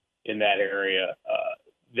job in that area.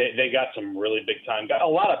 They got some really big time guys, a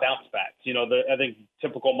lot of bounce backs. I think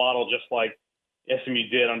typical model, just like SMU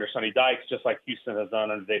did under Sonny Dykes, just like Houston has done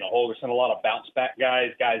under Dana Holgerson. A lot of bounce back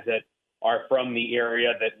guys that are from the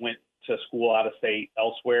area that went to school out of state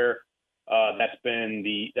elsewhere. That's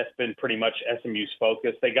been pretty much SMU's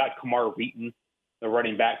focus. They got Kamar Wheaton, the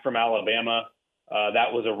running back from Alabama.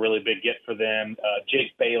 That was a really big get for them.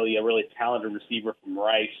 Jake Bailey, a really talented receiver from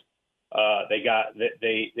Rice.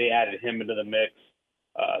 They added him into the mix.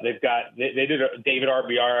 They did David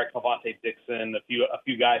RBR, Clavante Dixon, a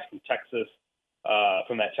few guys from Texas,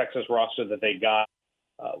 from that Texas roster that they got.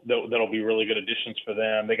 That'll be really good additions for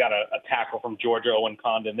them. They got a tackle from Georgia, Owen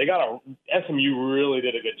Condon. SMU really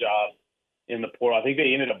did a good job in the portal. I think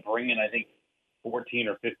they ended up bringing 14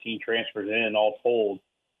 or 15 transfers in all told.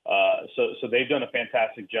 So they've done a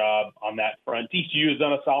fantastic job on that front. TCU has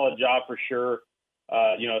done a solid job for sure.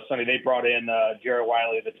 Sonny, they brought in Jared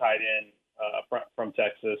Wiley, the tight end from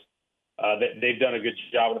Texas. They've done a good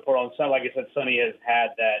job in the portal. And like I said, Sonny has had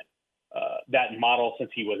that model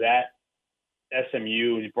since he was at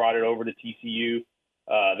SMU. He brought it over to TCU.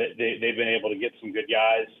 They've been able to get some good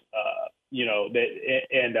guys.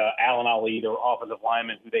 Alan Ali, their offensive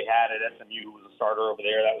lineman who they had at SMU, who was a starter over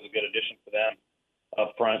there. That was a good addition for them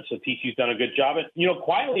up front. So TCU's done a good job. And,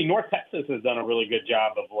 quietly, North Texas has done a really good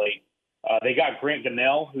job of late. They got Grant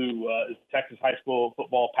Gunnell, who is Texas high school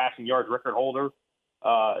football passing yards record holder.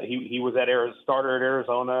 He was starter at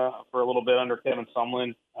Arizona for a little bit under Kevin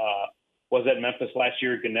Sumlin. Was at Memphis last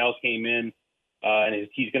year. Gunnell came in, and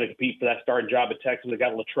he's going to compete for that starting job at Texas. They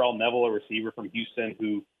got Latrell Neville, a receiver from Houston,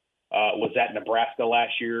 who was at Nebraska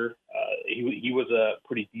last year. He was a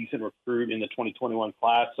pretty decent recruit in the 2021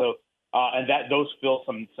 class. So, those fill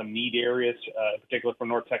some need areas, in particular for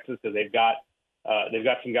North Texas, because they've got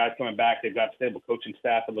some guys coming back. They've got stable coaching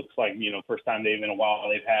staff. It looks like first time in a while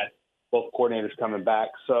they've had both coordinators coming back.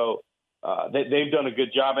 So they've done a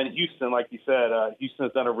good job. And Houston, like you said, Houston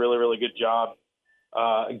has done a really, really good job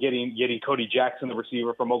getting Cody Jackson, the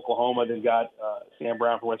receiver from Oklahoma. They've got Sam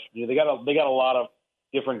Brown from West Virginia. They got a lot of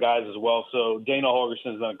different guys as well. So Dana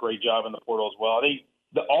Holgerson has done a great job in the portal as well. I think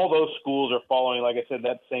all those schools are following, like I said,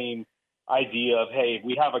 that same idea of, hey,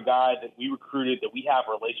 we have a guy that we recruited, that we have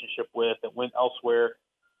a relationship with, that went elsewhere.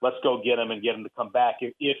 Let's go get him and get him to come back.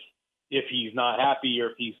 If he's not happy, or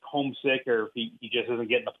if he's homesick, or if he just isn't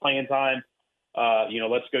getting the playing time,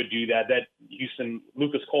 let's go do that. That Houston,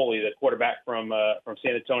 Lucas Coley, the quarterback from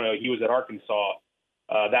San Antonio, he was at Arkansas.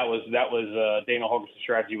 That was Dana Holgorsen's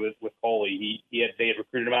strategy with Coley. They had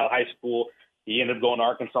recruited him out of high school. He ended up going to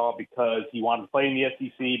Arkansas because he wanted to play in the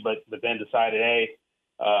SEC, but then decided, hey,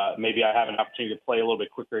 maybe I have an opportunity to play a little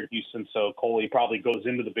bit quicker in Houston. So Coley probably goes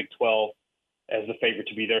into the Big 12 as the favorite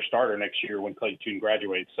to be their starter next year when Clayton Tune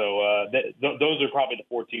graduates. So those are probably the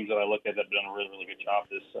 4 teams that I look at that have done a really, really good job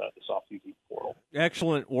this offseason portal.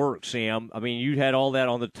 Excellent work, Sam. I mean, you had all that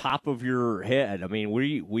on the top of your head. I mean,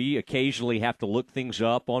 we occasionally have to look things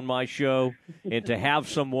up on my show, and to have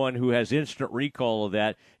someone who has instant recall of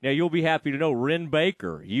that. Now, you'll be happy to know Ren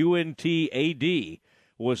Baker, UNT-AD,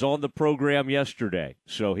 was on the program yesterday.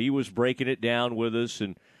 So he was breaking it down with us,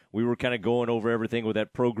 and we were kind of going over everything with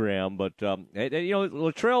that program. But,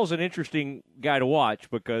 Luttrell's an interesting guy to watch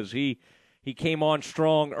because he came on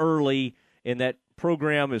strong early, and that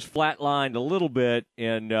program is flatlined a little bit,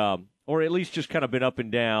 and or at least just kind of been up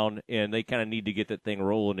and down, and they kind of need to get that thing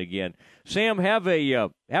rolling again. Sam, have a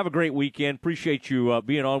great weekend. Appreciate you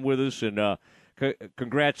being on with us, and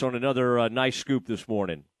congrats on another nice scoop this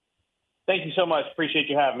morning. Thank you so much. Appreciate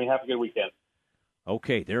you having me. Have a good weekend.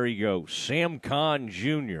 Okay, there you go. Sam Kahn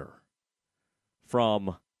Jr.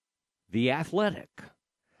 from The Athletic,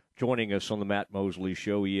 joining us on the Matt Mosley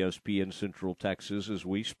Show, ESPN Central Texas, as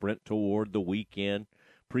we sprint toward the weekend.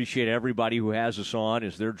 Appreciate everybody who has us on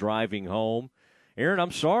as they're driving home. Aaron,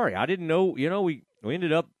 I'm sorry. I didn't know, we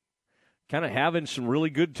ended up kind of having some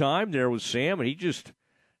really good time there with Sam, and he just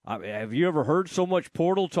have you ever heard so much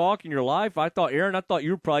portal talk in your life? Aaron, I thought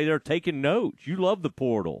you were probably there taking notes. You love the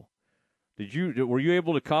portal. Were you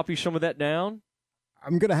able to copy some of that down?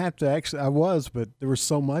 I'm going to have to I was, but there was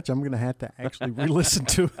so much, I'm going to have to actually re-listen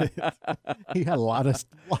to it. He had a lot of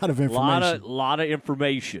information. Lot of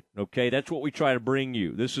information, okay? That's what we try to bring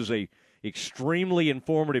you. This is a extremely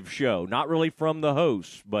informative show, not really from the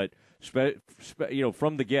hosts, but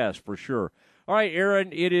from the guests for sure. All right,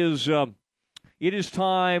 Aaron, it is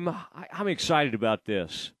time. I'm excited about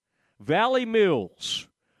this. Valley Mills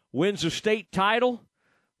wins a state title.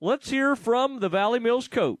 Let's hear from the Valley Mills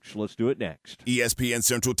coach. Let's do it next. ESPN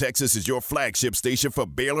Central Texas is your flagship station for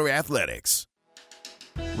Baylor Athletics.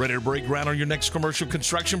 Ready to break ground on your next commercial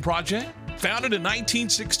construction project? Founded in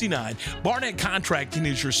 1969, Barnett Contracting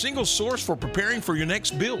is your single source for preparing for your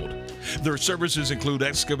next build. Their services include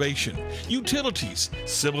excavation, utilities,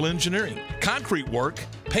 civil engineering, concrete work,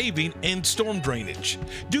 paving, and storm drainage.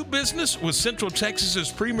 Do business with Central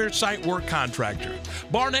Texas's premier site work contractor,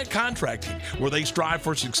 Barnett Contracting, where they strive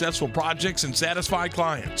for successful projects and satisfied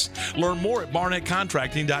clients. Learn more at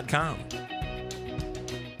barnettcontracting.com.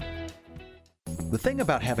 The thing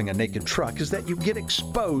about having a naked truck is that you get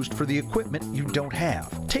exposed for the equipment you don't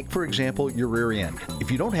have. Take, for example, your rear end.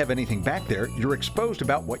 If you don't have anything back there, you're exposed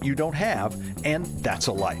about what you don't have, and that's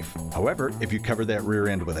a life. However, if you cover that rear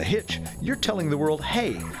end with a hitch, you're telling the world,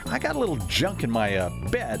 hey, I got a little junk in my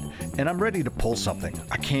bed, and I'm ready to pull something.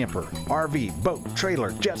 A camper, RV, boat,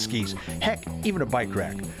 trailer, jet skis, heck, even a bike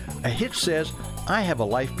rack. A hitch says, I have a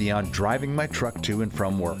life beyond driving my truck to and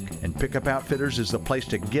from work. And Pickup Outfitters is the place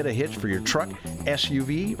to get a hitch for your truck,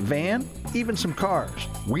 SUV, van, even some cars.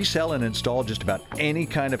 We sell and install just about any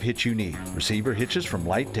kind of hitch you need. Receiver hitches from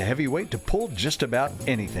light to heavyweight to pull just about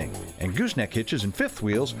anything. And gooseneck hitches and fifth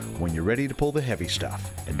wheels when you're ready to pull the heavy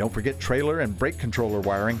stuff. And don't forget trailer and brake controller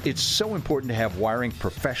wiring. It's so important to have wiring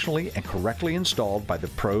professionally and correctly installed by the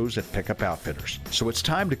pros at Pickup Outfitters. So it's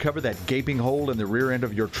time to cover that gaping hole in the rear end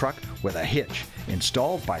of your truck with a hitch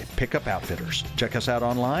installed by Pickup Outfitters. Check us out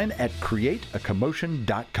online at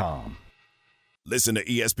createacommotion.com. Listen to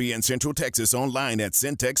ESPN Central Texas online at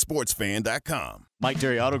centexsportsfan.com. Mike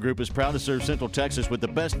Terry Auto Group is proud to serve Central Texas with the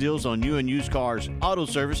best deals on new and used cars, auto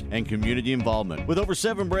service, and community involvement. With over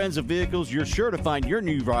 7 brands of vehicles, you're sure to find your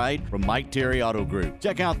new ride from Mike Terry Auto Group.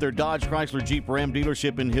 Check out their Dodge Chrysler Jeep Ram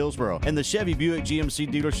dealership in Hillsboro and the Chevy Buick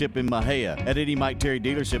GMC dealership in Mahia. At any Mike Terry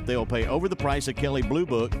dealership, they will pay over the price of Kelley Blue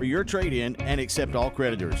Book for your trade-in and accept all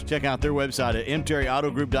creditors. Check out their website at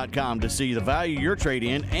mterryautogroup.com to see the value of your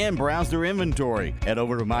trade-in and browse their inventory. Head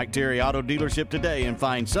over to Mike Terry Auto Dealership today and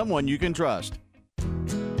find someone you can trust.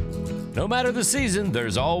 No matter the season,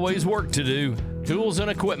 there's always work to do. Tools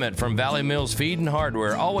and equipment from Valley Mills Feed and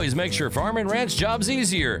Hardware always make your farm and ranch jobs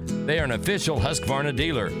easier. They are an official Husqvarna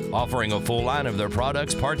dealer, offering a full line of their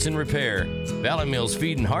products, parts, and repair. Valley Mills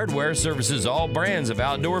Feed and Hardware services all brands of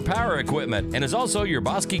outdoor power equipment and is also your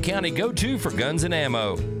Bosque County go-to for guns and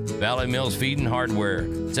ammo. Valley Mills Feed and Hardware,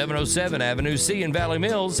 707 Avenue C in Valley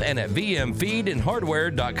Mills and at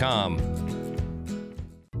vmfeedandhardware.com.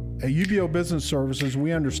 At UBO Business Services,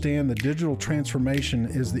 we understand that digital transformation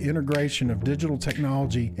is the integration of digital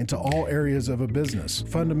technology into all areas of a business,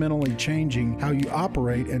 fundamentally changing how you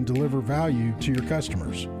operate and deliver value to your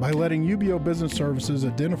customers. By letting UBO Business Services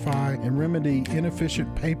identify and remedy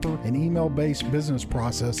inefficient paper and email-based business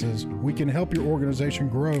processes, we can help your organization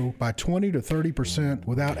grow by 20 to 30%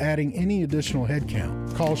 without adding any additional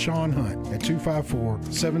headcount. Call Sean Hunt at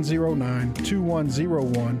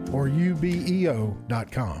 254-709-2101 or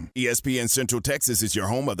ubeo.com. ESPN Central Texas is your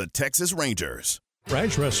home of the Texas Rangers.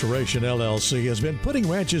 Ranch Restoration LLC has been putting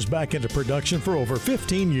ranches back into production for over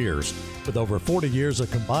 15 years. With over 40 years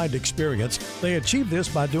of combined experience, they achieve this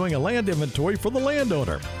by doing a land inventory for the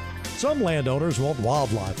landowner. Some landowners want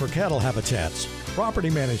wildlife or cattle habitats, property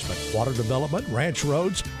management, water development, ranch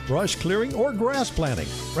roads, brush clearing, or grass planting.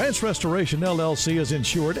 Ranch Restoration LLC is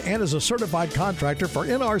insured and is a certified contractor for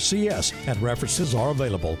NRCS, and references are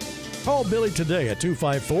available. Call Billy today at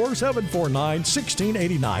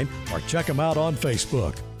 254-749-1689 or check him out on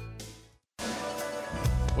Facebook.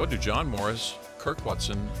 What do John Morris, Kirk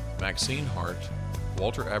Watson, Maxine Hart,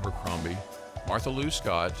 Walter Abercrombie, Martha Lou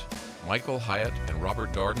Scott, Michael Hyatt, and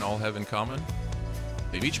Robert Darden all have in common?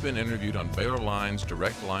 They've each been interviewed on Baylor Line's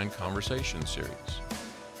Direct Line Conversation series.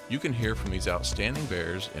 You can hear from these outstanding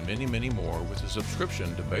Bears and many, many more with a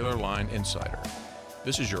subscription to Baylor Line Insider.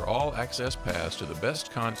 This is your all-access pass to the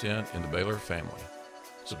best content in the Baylor family.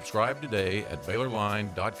 Subscribe today at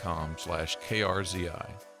BaylorLine.com/KRZI.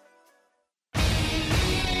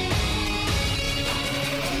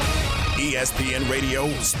 ESPN Radio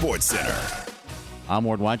Sports Center. I'm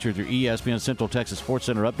Ward White with your ESPN Central Texas Sports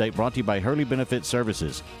Center update brought to you by Hurley Benefit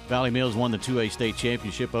Services. Valley Mills won the 2A state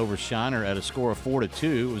championship over Shiner at a score of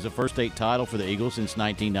 4-2. It was the first state title for the Eagles since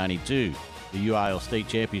 1992. The UIL State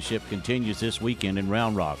Championship continues this weekend in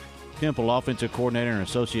Round Rock. Temple offensive coordinator and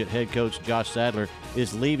associate head coach Josh Sadler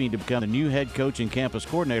is leaving to become the new head coach and campus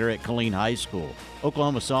coordinator at Killeen High School.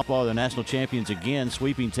 Oklahoma softball are the national champions again,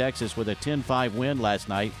 sweeping Texas with a 10-5 win last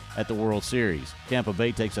night at the World Series. Tampa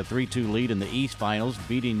Bay takes a 3-2 lead in the East Finals,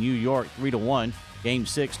 beating New York 3-1. Game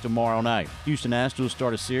 6 tomorrow night. Houston Astros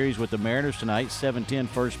start a series with the Mariners tonight, 7:10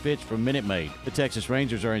 first pitch from Minute Maid. The Texas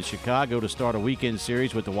Rangers are in Chicago to start a weekend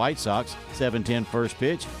series with the White Sox, 7:10 first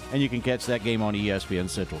pitch, and you can catch that game on ESPN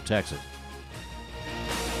Central Texas.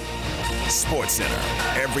 Sports Center,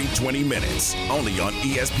 every 20 minutes, only on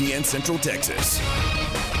ESPN Central Texas.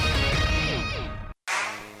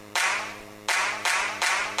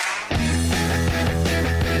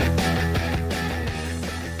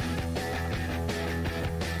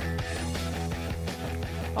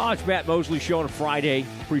 Oh, it's Matt Mosley show on a Friday.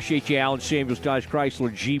 Appreciate you, Allen Samuels, Dodge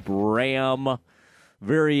Chrysler, Jeep, Ram.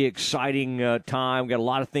 Very exciting time. Got a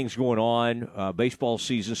lot of things going on. Baseball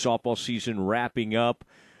season, softball season wrapping up.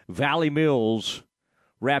 Valley Mills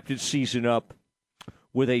wrapped its season up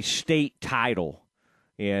with a state title.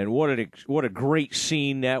 And what a great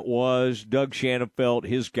scene that was. Doug Shanafelt,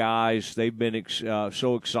 his guys, they've been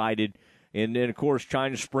so excited. And then, of course,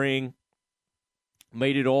 China Spring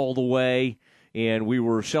made it all the way. And we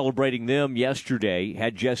were celebrating them yesterday.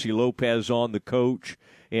 Had Jesse Lopez on, the coach.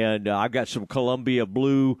 And I've got some Columbia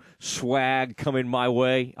Blue swag coming my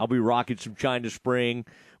way. I'll be rocking some China Spring.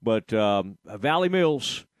 But Valley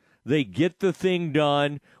Mills, they get the thing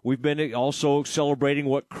done. We've been also celebrating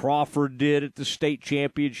what Crawford did at the state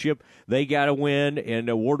championship. They got a win, and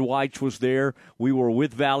Ward White's was there. We were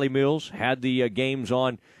with Valley Mills, had the games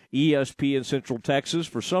on ESPN Central Texas.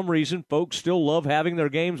 For some reason, folks still love having their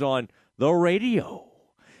games on the radio.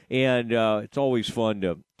 And it's always fun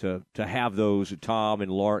to have those. Tom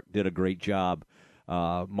and Lark did a great job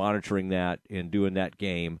monitoring that and doing that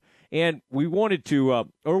game. And we wanted to,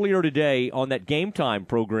 earlier today on that Game Time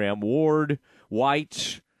program, Ward,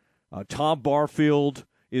 White, Tom Barfield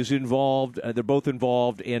is involved. They're both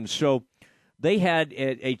involved. And so they had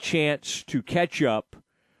a chance to catch up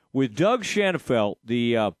with Doug Shanafelt,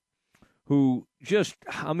 who just,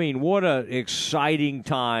 what an exciting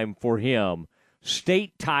time for him.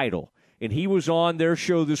 State title. And he was on their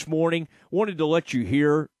show this morning. Wanted to let you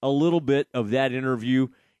hear a little bit of that interview.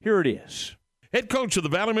 Here it is. Head coach of the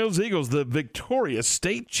Valley Mills Eagles, the victorious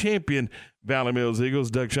state champion Valley Mills Eagles,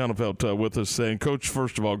 Doug Shanafelt with us saying, Coach,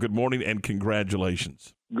 first of all, good morning and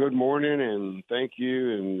congratulations. Good morning, and thank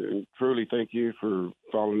you, and truly thank you for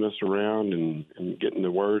following us around and getting the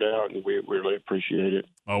word out, and we really appreciate it.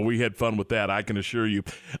 Oh, we had fun with that, I can assure you.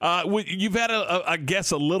 You've had, I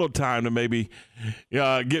guess, a little time to maybe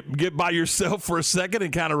get by yourself for a second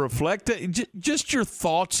and kind of reflect. Just your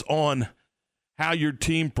thoughts on how your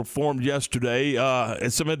team performed yesterday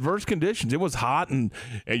in some adverse conditions. It was hot, and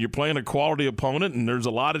you're playing a quality opponent, and there's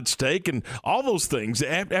a lot at stake, and all those things.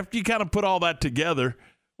 After you kind of put all that together,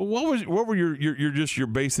 what were your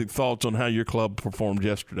basic thoughts on how your club performed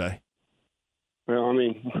yesterday? Well, I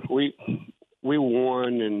mean, we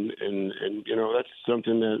won, and that's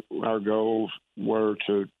something that our goals were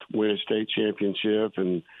to win a state championship,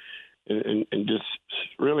 and just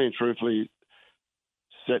really and truthfully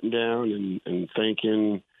sitting down and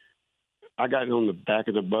thinking. I got on the back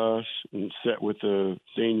of the bus and sat with the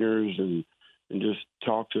seniors and just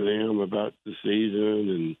talked to them about the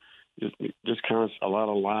season and just kind of a lot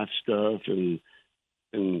of life stuff, and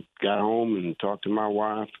got home and talked to my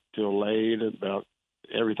wife till late about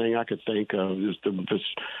everything I could think of, just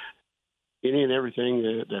any and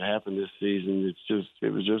everything that happened this season. It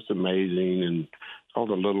was just amazing, and all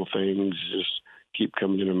the little things just keep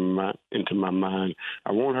coming into my mind.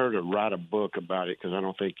 I want her to write a book about it because I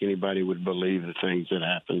don't think anybody would believe the things that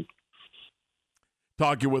happened.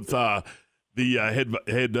 Talking with the head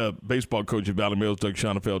baseball coach at Valley Mills, Doug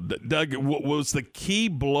Schonefeld. Doug, what was the key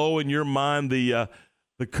blow in your mind? The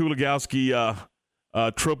Kuligowski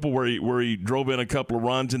triple where he drove in a couple of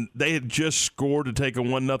runs, and they had just scored to take a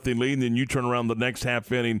 1-0 lead, and then you turn around the next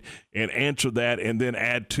half inning and answer that and then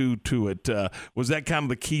add 2 to it. Was that kind of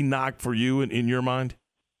the key knock for you in your mind?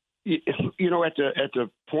 At the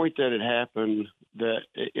point that it happened, that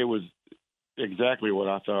it was exactly what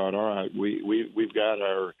I thought. All right, we've got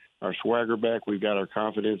our swagger back, we've got our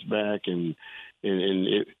confidence back, and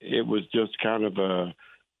it was just kind of a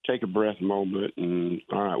take a breath moment, and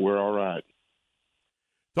all right, we're all right.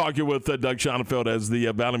 Talking with Doug Schonefeld as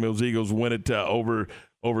the Valley Mills Eagles win it over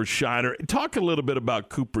Shiner. Talk a little bit about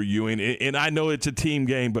Cooper Ewing, and I know it's a team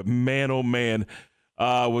game, but man, oh man,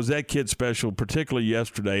 was that kid special, particularly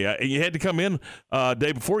yesterday. You had to come in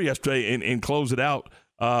day before yesterday and close it out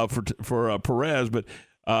for Perez, but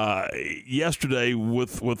yesterday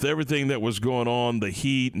with everything that was going on, the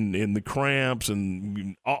heat and the cramps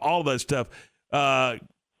and all that stuff,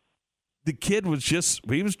 the kid was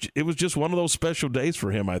it was just one of those special days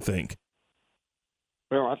for him, I think.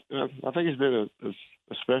 Well, I think it's been a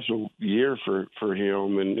special year for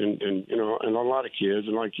him and a lot of kids.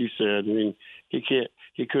 And like you said, I mean, he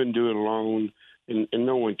couldn't do it alone, and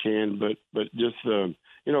no one can. But just the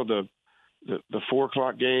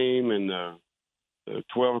 4:00 game and the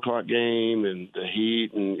 12:00 game and the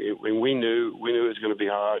heat, and we knew it was going to be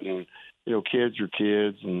hot. And kids are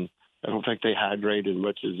kids, and I don't think they hydrate as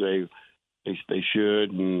much as they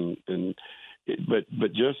should, but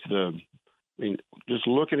just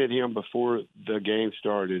looking at him before the game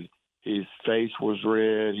started, his face was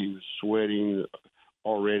red. He was sweating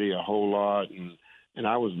already a whole lot, and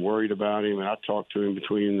I was worried about him. And I talked to him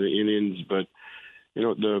between the innings, but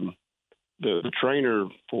the trainer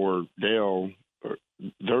for Dale,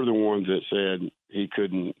 they're the ones that said he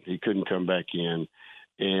couldn't come back in,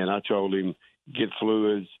 and I told him get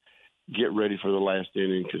fluids. Get ready for the last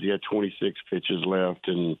inning because he had 26 pitches left,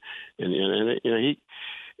 and he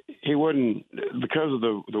wasn't, because of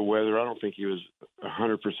the weather. I don't think he was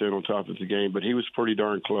 100% on top of the game, but he was pretty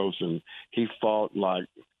darn close, and he fought like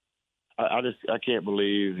I can't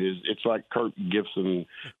believe it's like Kirk Gibson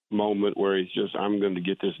moment where he's just, I'm going to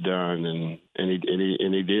get this done, and he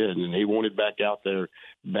did, and he wanted back out there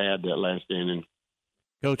bad that last inning.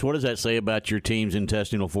 Coach, what does that say about your team's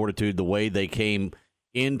intestinal fortitude, the way they came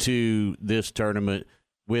into this tournament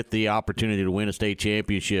with the opportunity to win a state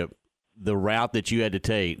championship, the route that you had to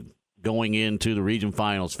take going into the region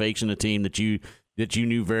finals, facing a team that you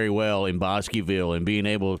knew very well in Bosqueville, and being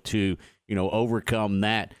able to overcome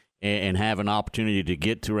that and have an opportunity to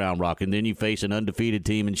get to Round Rock, and then you face an undefeated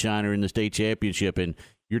team in Shiner in the state championship, and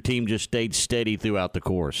your team just stayed steady throughout the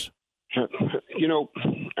course. I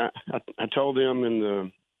told them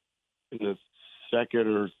in the second,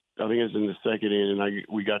 or I think it was in the second inning,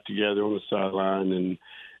 we got together on the sideline,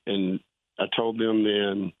 and I told them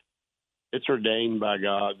then, it's ordained by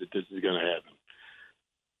God that this is going to happen.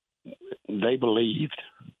 They believed.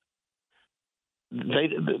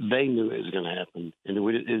 They knew it was going to happen, and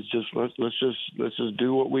it's just let's just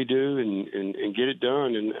do what we do and get it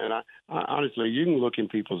done. And I honestly, you can look in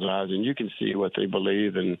people's eyes and you can see what they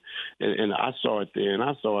believe, and I saw it then.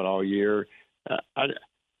 I saw it all year.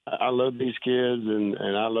 I love these kids, and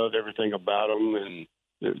I love everything about them, and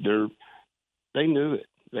they knew it.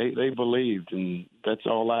 They believed, and that's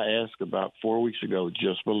all I asked about 4 weeks ago.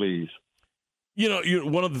 Just believe.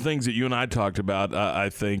 One of the things that you and I talked about, I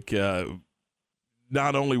think,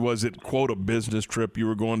 not only was it, quote, a business trip, you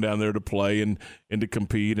were going down there to play and to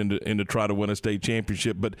compete and to try to win a state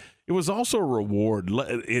championship, but it was also a reward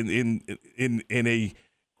in a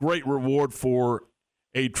great reward for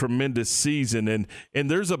a tremendous season. And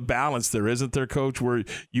there's a balance there, isn't there, Coach, where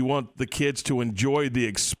you want the kids to enjoy the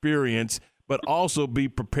experience but also be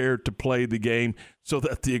prepared to play the game so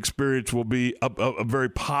that the experience will be a very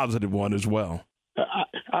positive one as well.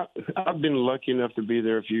 I've been lucky enough to be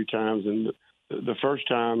there a few times, and the first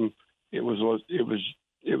time it was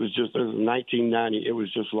 1990. It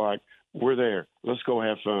was just like, we're there. Let's go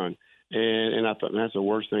have fun. And I thought that's the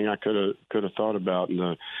worst thing I could have thought about.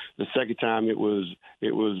 And the second time it was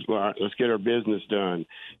all right, let's get our business done.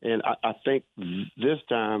 And I think this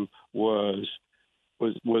time was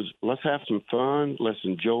let's have some fun. Let's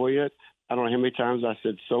enjoy it. I don't know how many times I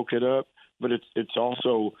said soak it up, but it's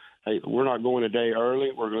also, hey, we're not going a day early.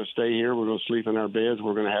 We're going to stay here. We're going to sleep in our beds.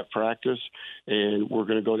 We're going to have practice, and we're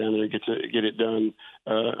going to go down there and get it done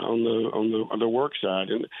on the work side.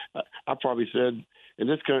 And I probably said, and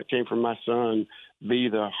this came from my son, be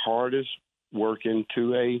the hardest working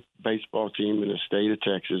 2A baseball team in the state of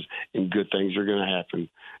Texas, and good things are going to happen.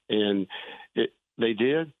 And they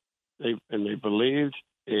did. They believed,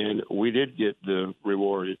 and we did get the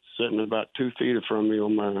reward. It's sitting about 2 feet from me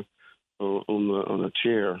on the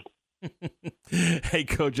chair. Hey,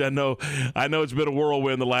 Coach, I know it's been a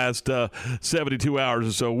whirlwind the last 72 hours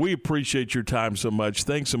or so. We appreciate your time so much.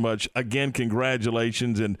 Thanks so much. Again,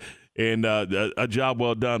 congratulations and a job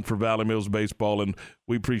well done for Valley Mills Baseball, and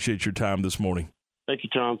we appreciate your time this morning. Thank you,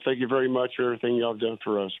 Tom. Thank you very much for everything y'all have done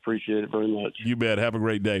for us. Appreciate it very much. You bet. Have a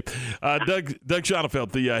great day. Doug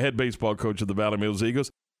Schonefeld, the head baseball coach of the Valley Mills Eagles.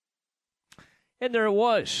 And there it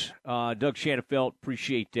was. Doug Schonefeld,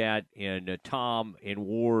 appreciate that. And Tom and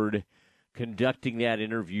Ward conducting that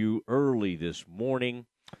interview early this morning.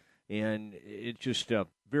 And it's just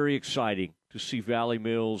very exciting to see Valley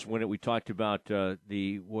Mills win it. We talked about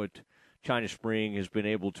what China Spring has been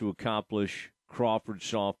able to accomplish, Crawford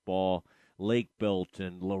softball, Lake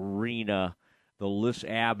Belton, Lorena, the list,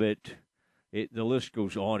 Abbott. The list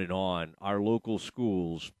goes on and on. Our local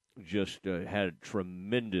schools just had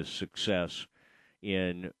tremendous success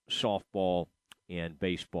in softball and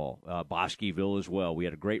baseball. Bosqueville as well. We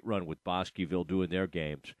had a great run with Bosqueville doing their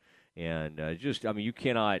games. And you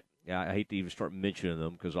cannot – I hate to even start mentioning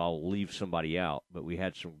them because I'll leave somebody out, but we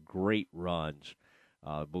had some great runs,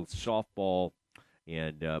 both softball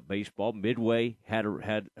and baseball. Midway had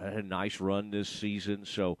a nice run this season,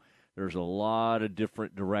 so there's a lot of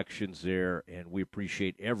different directions there, and we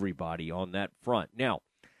appreciate everybody on that front. Now,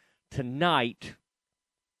 tonight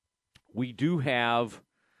we do have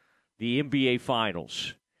the NBA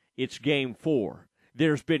Finals. It's Game 4.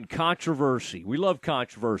 There's been controversy. We love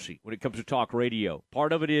controversy when it comes to talk radio.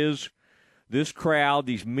 Part of it is this crowd,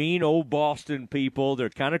 these mean old Boston people, they're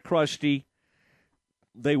kind of crusty.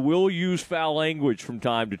 They will use foul language from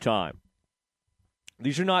time to time.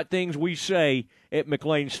 These are not things we say at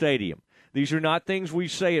McLean Stadium. These are not things we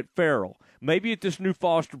say at Farrell. Maybe at this new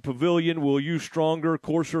Foster Pavilion we'll use stronger,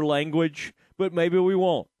 coarser language, but maybe we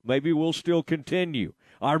won't. Maybe we'll still continue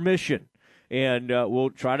our mission, and we'll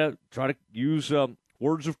try to use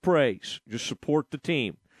words of praise, just support the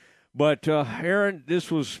team. But Aaron,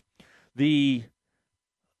 this was the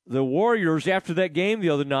Warriors after that game the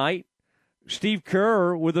other night. Steve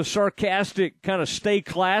Kerr with a sarcastic kind of stay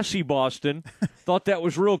classy Boston. Thought that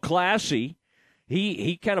was real classy.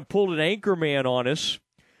 He kind of pulled an anchor man on us.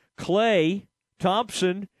 Klay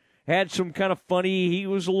Thompson had some kind of funny, he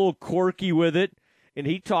was a little quirky with it, and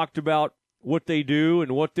he talked about what they do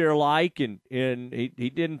and what they're like, and he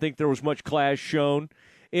didn't think there was much class shown.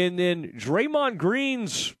 And then Draymond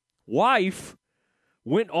Green's wife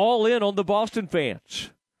went all in on the Boston fans.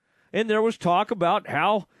 And there was talk about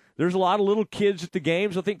how there's a lot of little kids at the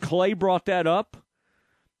games. I think Klay brought that up.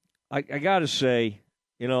 I got to say,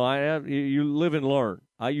 you live and learn.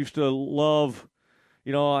 I used to love,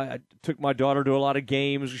 I took my daughter to a lot of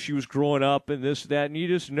games. She was growing up and this, that, and you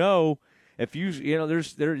just know if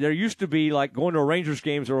there used to be like going to a Rangers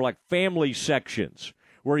games, there were like family sections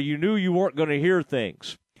where you knew you weren't going to hear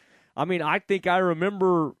things. I mean, I think I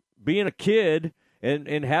remember being a kid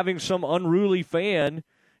and having some unruly fan,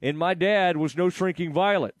 and my dad was no shrinking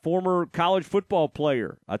violet, former college football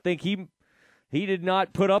player. I think he did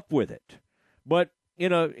not put up with it. But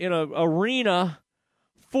in a arena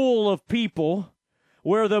full of people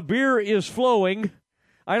where the beer is flowing,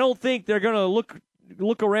 I don't think they're going to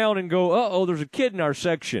look around and go, uh-oh, there's a kid in our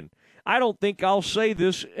section. I don't think I'll say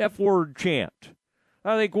this F-word chant.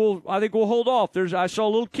 I think we'll hold off. I saw a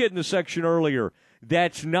little kid in the section earlier.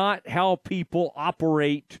 That's not how people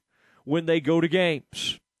operate when they go to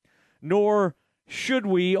games. Nor should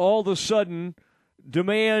we all of a sudden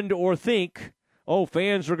demand or think, oh,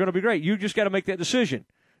 fans are going to be great. You just got to make that decision.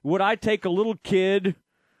 Would I take a little kid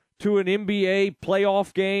to an NBA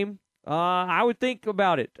playoff game? I would think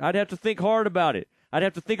about it. I'd have to think hard about it. I'd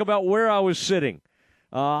have to think about where I was sitting.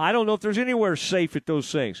 I don't know if there's anywhere safe at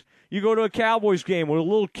those things. You go to a Cowboys game with a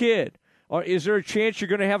little kid. Or is there a chance you're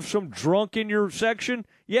going to have some drunk in your section?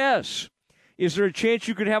 Yes. Is there a chance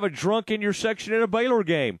you could have a drunk in your section at a Baylor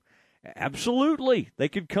game? Absolutely. They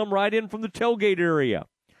could come right in from the tailgate area.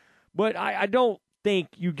 But I don't think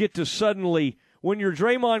you get to suddenly, when you're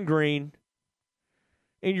Draymond Green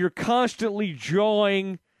and you're constantly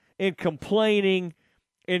jawing and complaining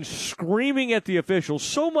and screaming at the officials,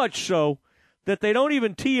 so much so that they don't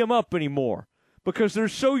even tee him up anymore because they're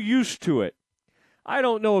so used to it. I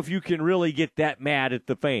don't know if you can really get that mad at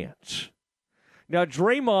the fans. Now,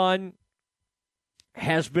 Draymond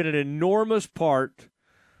has been an enormous part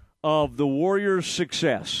of the Warriors'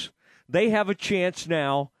 success. They have a chance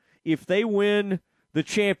now. If they win the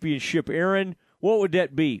championship, Aaron, what would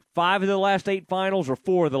that be? 5 of the last 8 finals or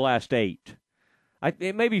 4 of the last 8?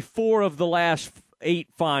 It may be 4 of the last 8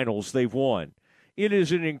 finals they've won. It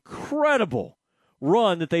is an incredible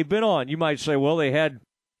run that they've been on. You might say, well, they had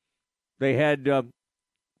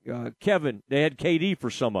Kevin, they had KD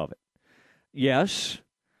for some of it. Yes,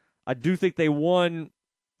 I do think they won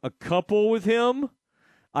a couple with him.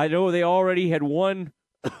 I know they already had won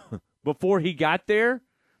before he got there.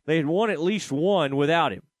 They had won at least one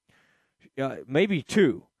without him, maybe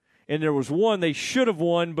 2. And there was one they should have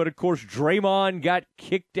won, but, of course, Draymond got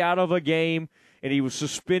kicked out of a game, and he was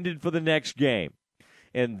suspended for the next game.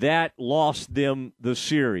 And that lost them the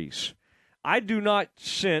series. I do not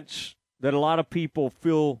sense that a lot of people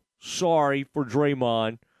feel sorry for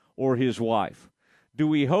Draymond or his wife. Do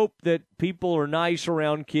we hope that people are nice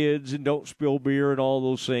around kids and don't spill beer and all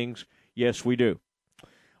those things? Yes, we do.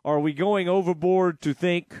 Are we going overboard to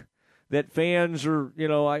think that fans are,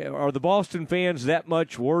 are the Boston fans that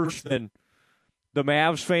much worse than the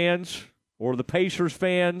Mavs fans or the Pacers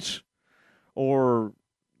fans or,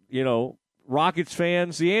 Rockets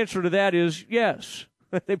fans? The answer to that is yes.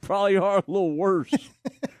 They probably are a little worse.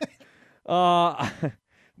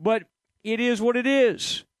 But it is what it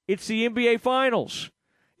is. It's the NBA Finals.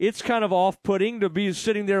 It's kind of off-putting to be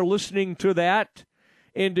sitting there listening to that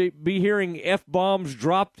and to be hearing F-bombs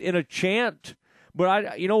dropped in a chant.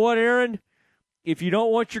 But you know what, Aaron? If you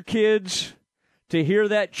don't want your kids to hear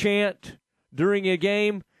that chant during a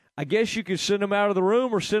game, I guess you could send them out of the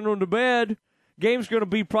room or send them to bed. Game's going to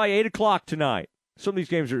be probably 8 o'clock tonight. Some of these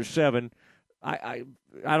games are at 7. I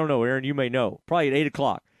don't know, Aaron. You may know. Probably at 8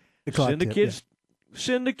 o'clock. Send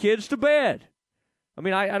the kids to bed. I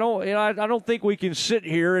mean, I don't think we can sit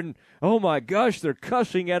here and, oh my gosh, they're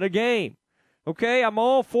cussing at a game. Okay, I'm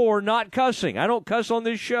all for not cussing. I don't cuss on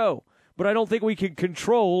this show, but I don't think we can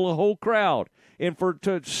control a whole crowd. And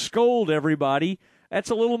to scold everybody, that's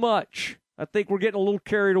a little much. I think we're getting a little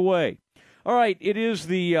carried away. All right, it is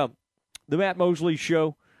the Matt Mosley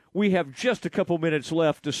Show. We have just a couple minutes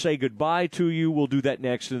left to say goodbye to you. We'll do that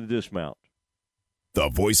next in the Dismount. The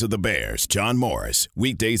voice of the Bears, John Morris,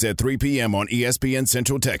 weekdays at 3 p.m. on ESPN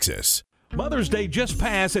Central Texas. Mother's Day just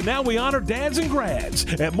passed, and now we honor dads and grads.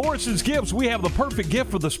 At Morrison's Gifts, we have the perfect gift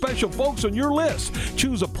for the special folks on your list.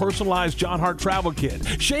 Choose a personalized John Hart travel kit,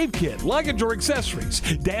 shave kit, luggage, or accessories.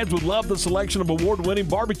 Dads would love the selection of award-winning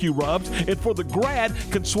barbecue rubs, and for the grad,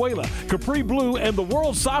 Consuela, Capri Blue, and the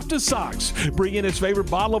world's softest socks. Bring in his favorite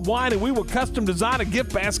bottle of wine, and we will custom design a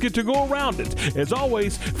gift basket to go around it. As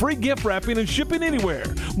always, free gift wrapping and shipping anywhere.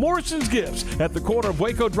 Morrison's Gifts at the corner of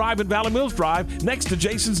Waco Drive and Valley Mills Drive, next to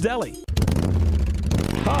Jason's Deli.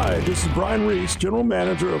 Hi, this is Brian Reese, General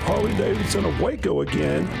Manager of Harley-Davidson of Waco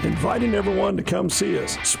again, inviting everyone to come see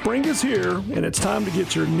us. Spring is here, and it's time to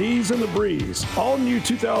get your knees in the breeze. All new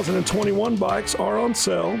 2021 bikes are on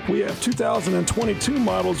sale. We have 2022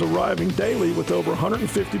 models arriving daily with over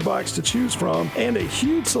 150 bikes to choose from, and a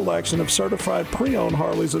huge selection of certified pre-owned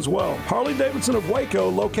Harleys as well. Harley-Davidson of Waco,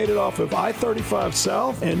 located off of I-35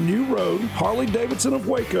 South and New Road. Harley-Davidson of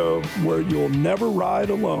Waco, where you'll never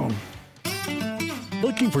ride alone.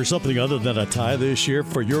 Looking for something other than a tie this year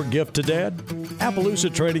for your gift to Dad?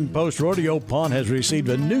 Appaloosa Trading Post Rodeo Pawn has received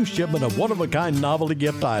a new shipment of one-of-a-kind novelty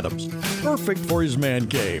gift items, perfect for his man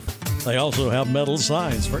cave. They also have metal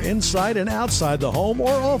signs for inside and outside the home or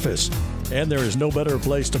office. And there is no better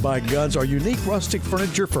place to buy guns or unique rustic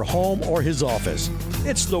furniture for home or his office.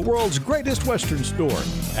 It's the world's greatest Western store.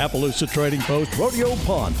 Appaloosa Trading Post Rodeo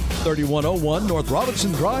Pawn, 3101 North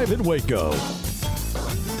Robinson Drive in Waco.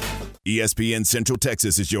 ESPN Central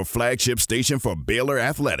Texas is your flagship station for Baylor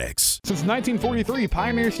Athletics. Since 1943,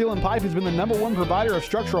 Pioneer Steel and Pipe has been the #1 provider of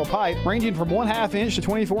structural pipe, ranging from 1/2 inch to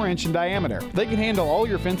 24 inch in diameter. They can handle all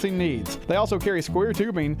your fencing needs. They also carry square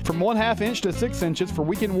tubing from 1/2 inch to 6 inches for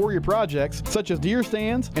weekend warrior projects such as deer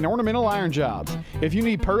stands and ornamental iron jobs. If you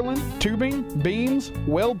need purlin, tubing, beams,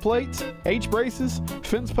 weld plates, H-braces,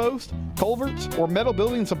 fence posts, culverts, or metal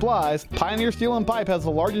building supplies, Pioneer Steel and Pipe has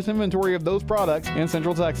the largest inventory of those products in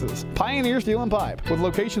Central Texas. Pioneer Steel and Pipe, with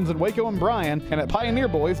locations in Waco and Bryan and at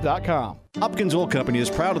pioneerboys.com. Hopkins Oil Company is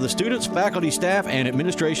proud of the students, faculty, staff, and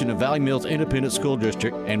administration of Valley Mills Independent School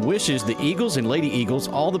District and wishes the Eagles and Lady Eagles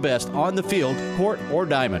all the best on the field, court, or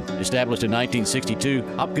diamond. Established in 1962,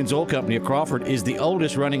 Hopkins Oil Company of Crawford is the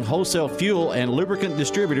oldest running wholesale fuel and lubricant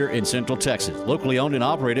distributor in Central Texas. Locally owned and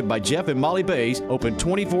operated by Jeff and Molly Bays, open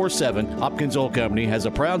 24/7, Hopkins Oil Company has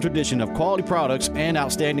a proud tradition of quality products and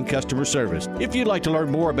outstanding customer service. If you'd like to learn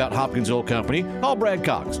more about Hopkins Oil Company, call Brad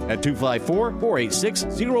Cox at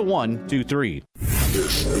 254-486-0123.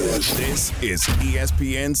 This is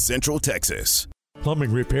ESPN Central Texas.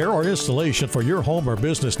 Plumbing repair or installation for your home or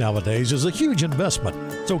business nowadays is a huge investment,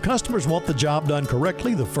 so customers want the job done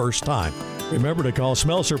correctly the first time. Remember to call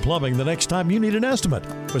Smelser Plumbing the next time you need an estimate.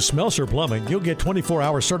 With Smelser Plumbing, you'll get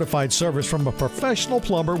 24-hour certified service from a professional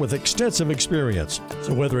plumber with extensive experience.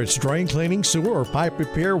 So whether it's drain cleaning, sewer or pipe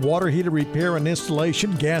repair, water heater repair and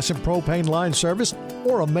installation, gas and propane line service,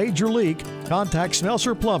 or a major leak, contact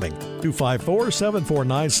Smelser Plumbing,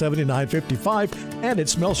 254-749-7955 and at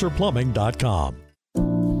smelserplumbing.com.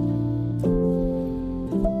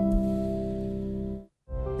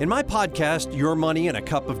 In my podcast, Your Money and a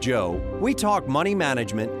Cup of Joe, we talk money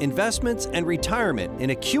management, investments, and retirement in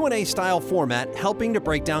a Q&A style format, helping to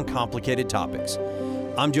break down complicated topics.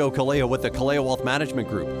 I'm Joe Kaleo with the Kaleo Wealth Management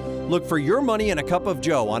Group. Look for Your Money and a Cup of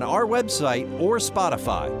Joe on our website or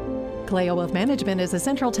Spotify. Kaleo Wealth Management is a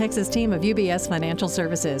Central Texas team of UBS Financial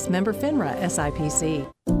Services, member FINRA SIPC.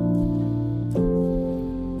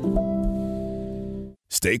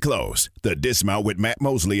 Stay close. The Dismount with Matt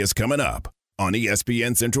Mosley is coming up on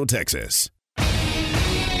ESPN Central Texas.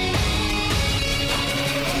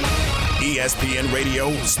 ESPN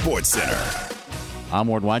Radio Sports Center. I'm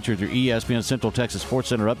Ward Weicher with your ESPN Central Texas Sports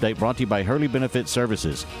Center update, brought to you by Hurley Benefit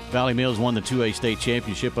Services. Valley Mills won the 2A state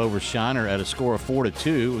championship over Shiner at a score of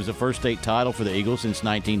 4-2. It was the first state title for the Eagles since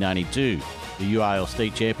 1992. The UIL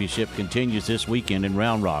state championship continues this weekend in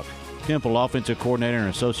Round Rock. Temple offensive coordinator and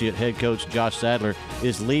associate head coach Josh Sadler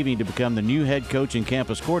is leaving to become the new head coach and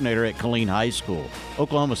campus coordinator at Killeen High School.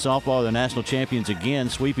 Oklahoma softball are the national champions again,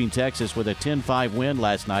 sweeping Texas with a 10-5 win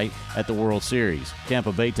last night at the World Series.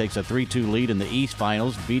 Tampa Bay takes a 3-2 lead in the East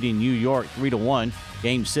Finals, beating New York 3-1.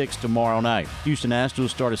 Game 6 tomorrow night. Houston Astros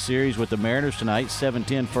start a series with the Mariners tonight,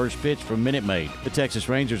 7:10 first pitch from Minute Maid. The Texas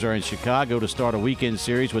Rangers are in Chicago to start a weekend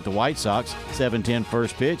series with the White Sox, 7:10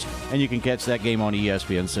 first pitch, and you can catch that game on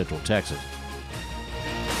ESPN Central Texas.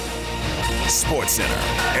 Sports Center,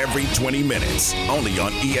 every 20 minutes, only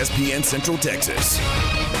on ESPN Central Texas.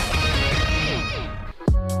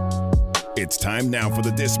 It's time now for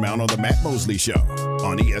the Dismount on the Matt Mosley Show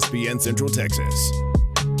on ESPN Central Texas.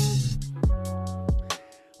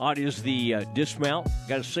 It is the Dismount.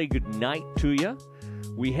 Got to say good night to you.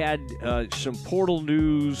 We had some portal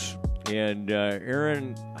news, and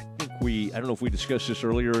Aaron, I don't know if we discussed this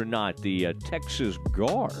earlier or not. The Texas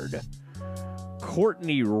guard,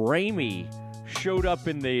 Courtney Ramey, showed up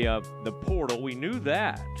in the portal. We knew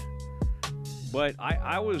that, but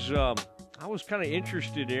I was kind of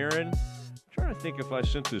interested, Aaron. I'm trying to think if I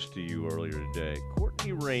sent this to you earlier today.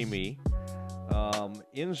 Courtney Ramey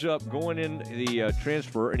ends up going in the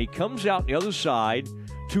transfer, and he comes out the other side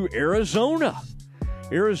to Arizona.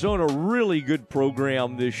 Arizona, really good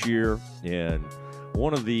program this year, and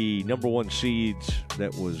one of the number 1 seeds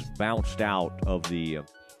that was bounced out of the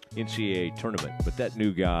NCAA tournament. But that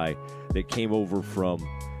new guy that came over from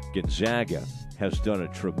Gonzaga has done a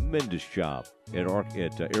tremendous job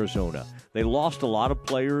at Arizona. They lost a lot of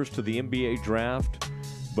players to the NBA draft,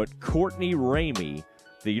 but Courtney Ramey,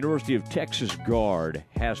 the University of Texas guard,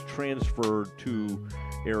 has transferred to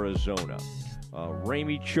Arizona.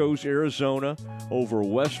 Ramey chose Arizona over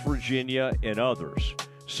West Virginia and others.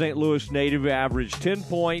 St. Louis native averaged 10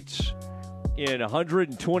 points in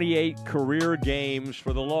 128 career games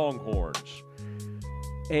for the Longhorns.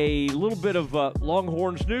 A little bit of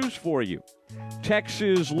Longhorns news for you.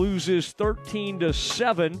 Texas loses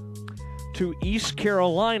 13-7 to East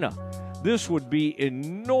Carolina. This would be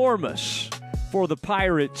enormous for the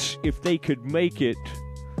Pirates if they could make it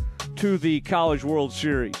to the College World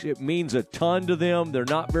Series. It means a ton to them. They're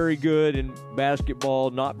not very good in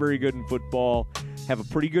basketball, not very good in football, have a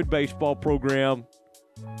pretty good baseball program,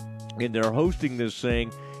 and they're hosting this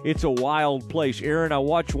thing it's a wild place. Aaron, I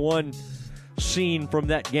watched one scene from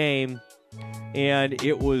that game, and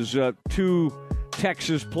it was two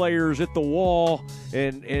Texas players at the wall,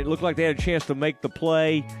 and it looked like they had a chance to make the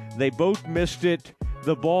play. They both missed it.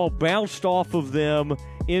 The ball bounced off of them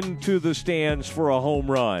into the stands for a home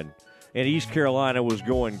run, and East Carolina was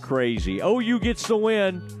going crazy. OU gets the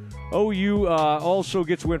win. OU also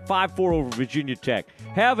gets the win 5-4 over Virginia Tech.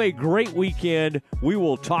 Have a great weekend. We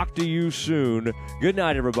will talk to you soon. Good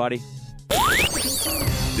night, everybody.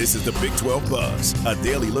 This is the Big 12 Buzz, a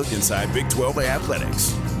daily look inside Big 12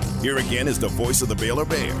 athletics. Here again is the voice of the Baylor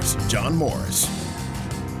Bears, John Morris.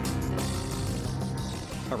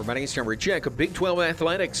 Everybody, it's time for a check of Big 12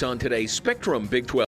 athletics on today's Spectrum Big 12.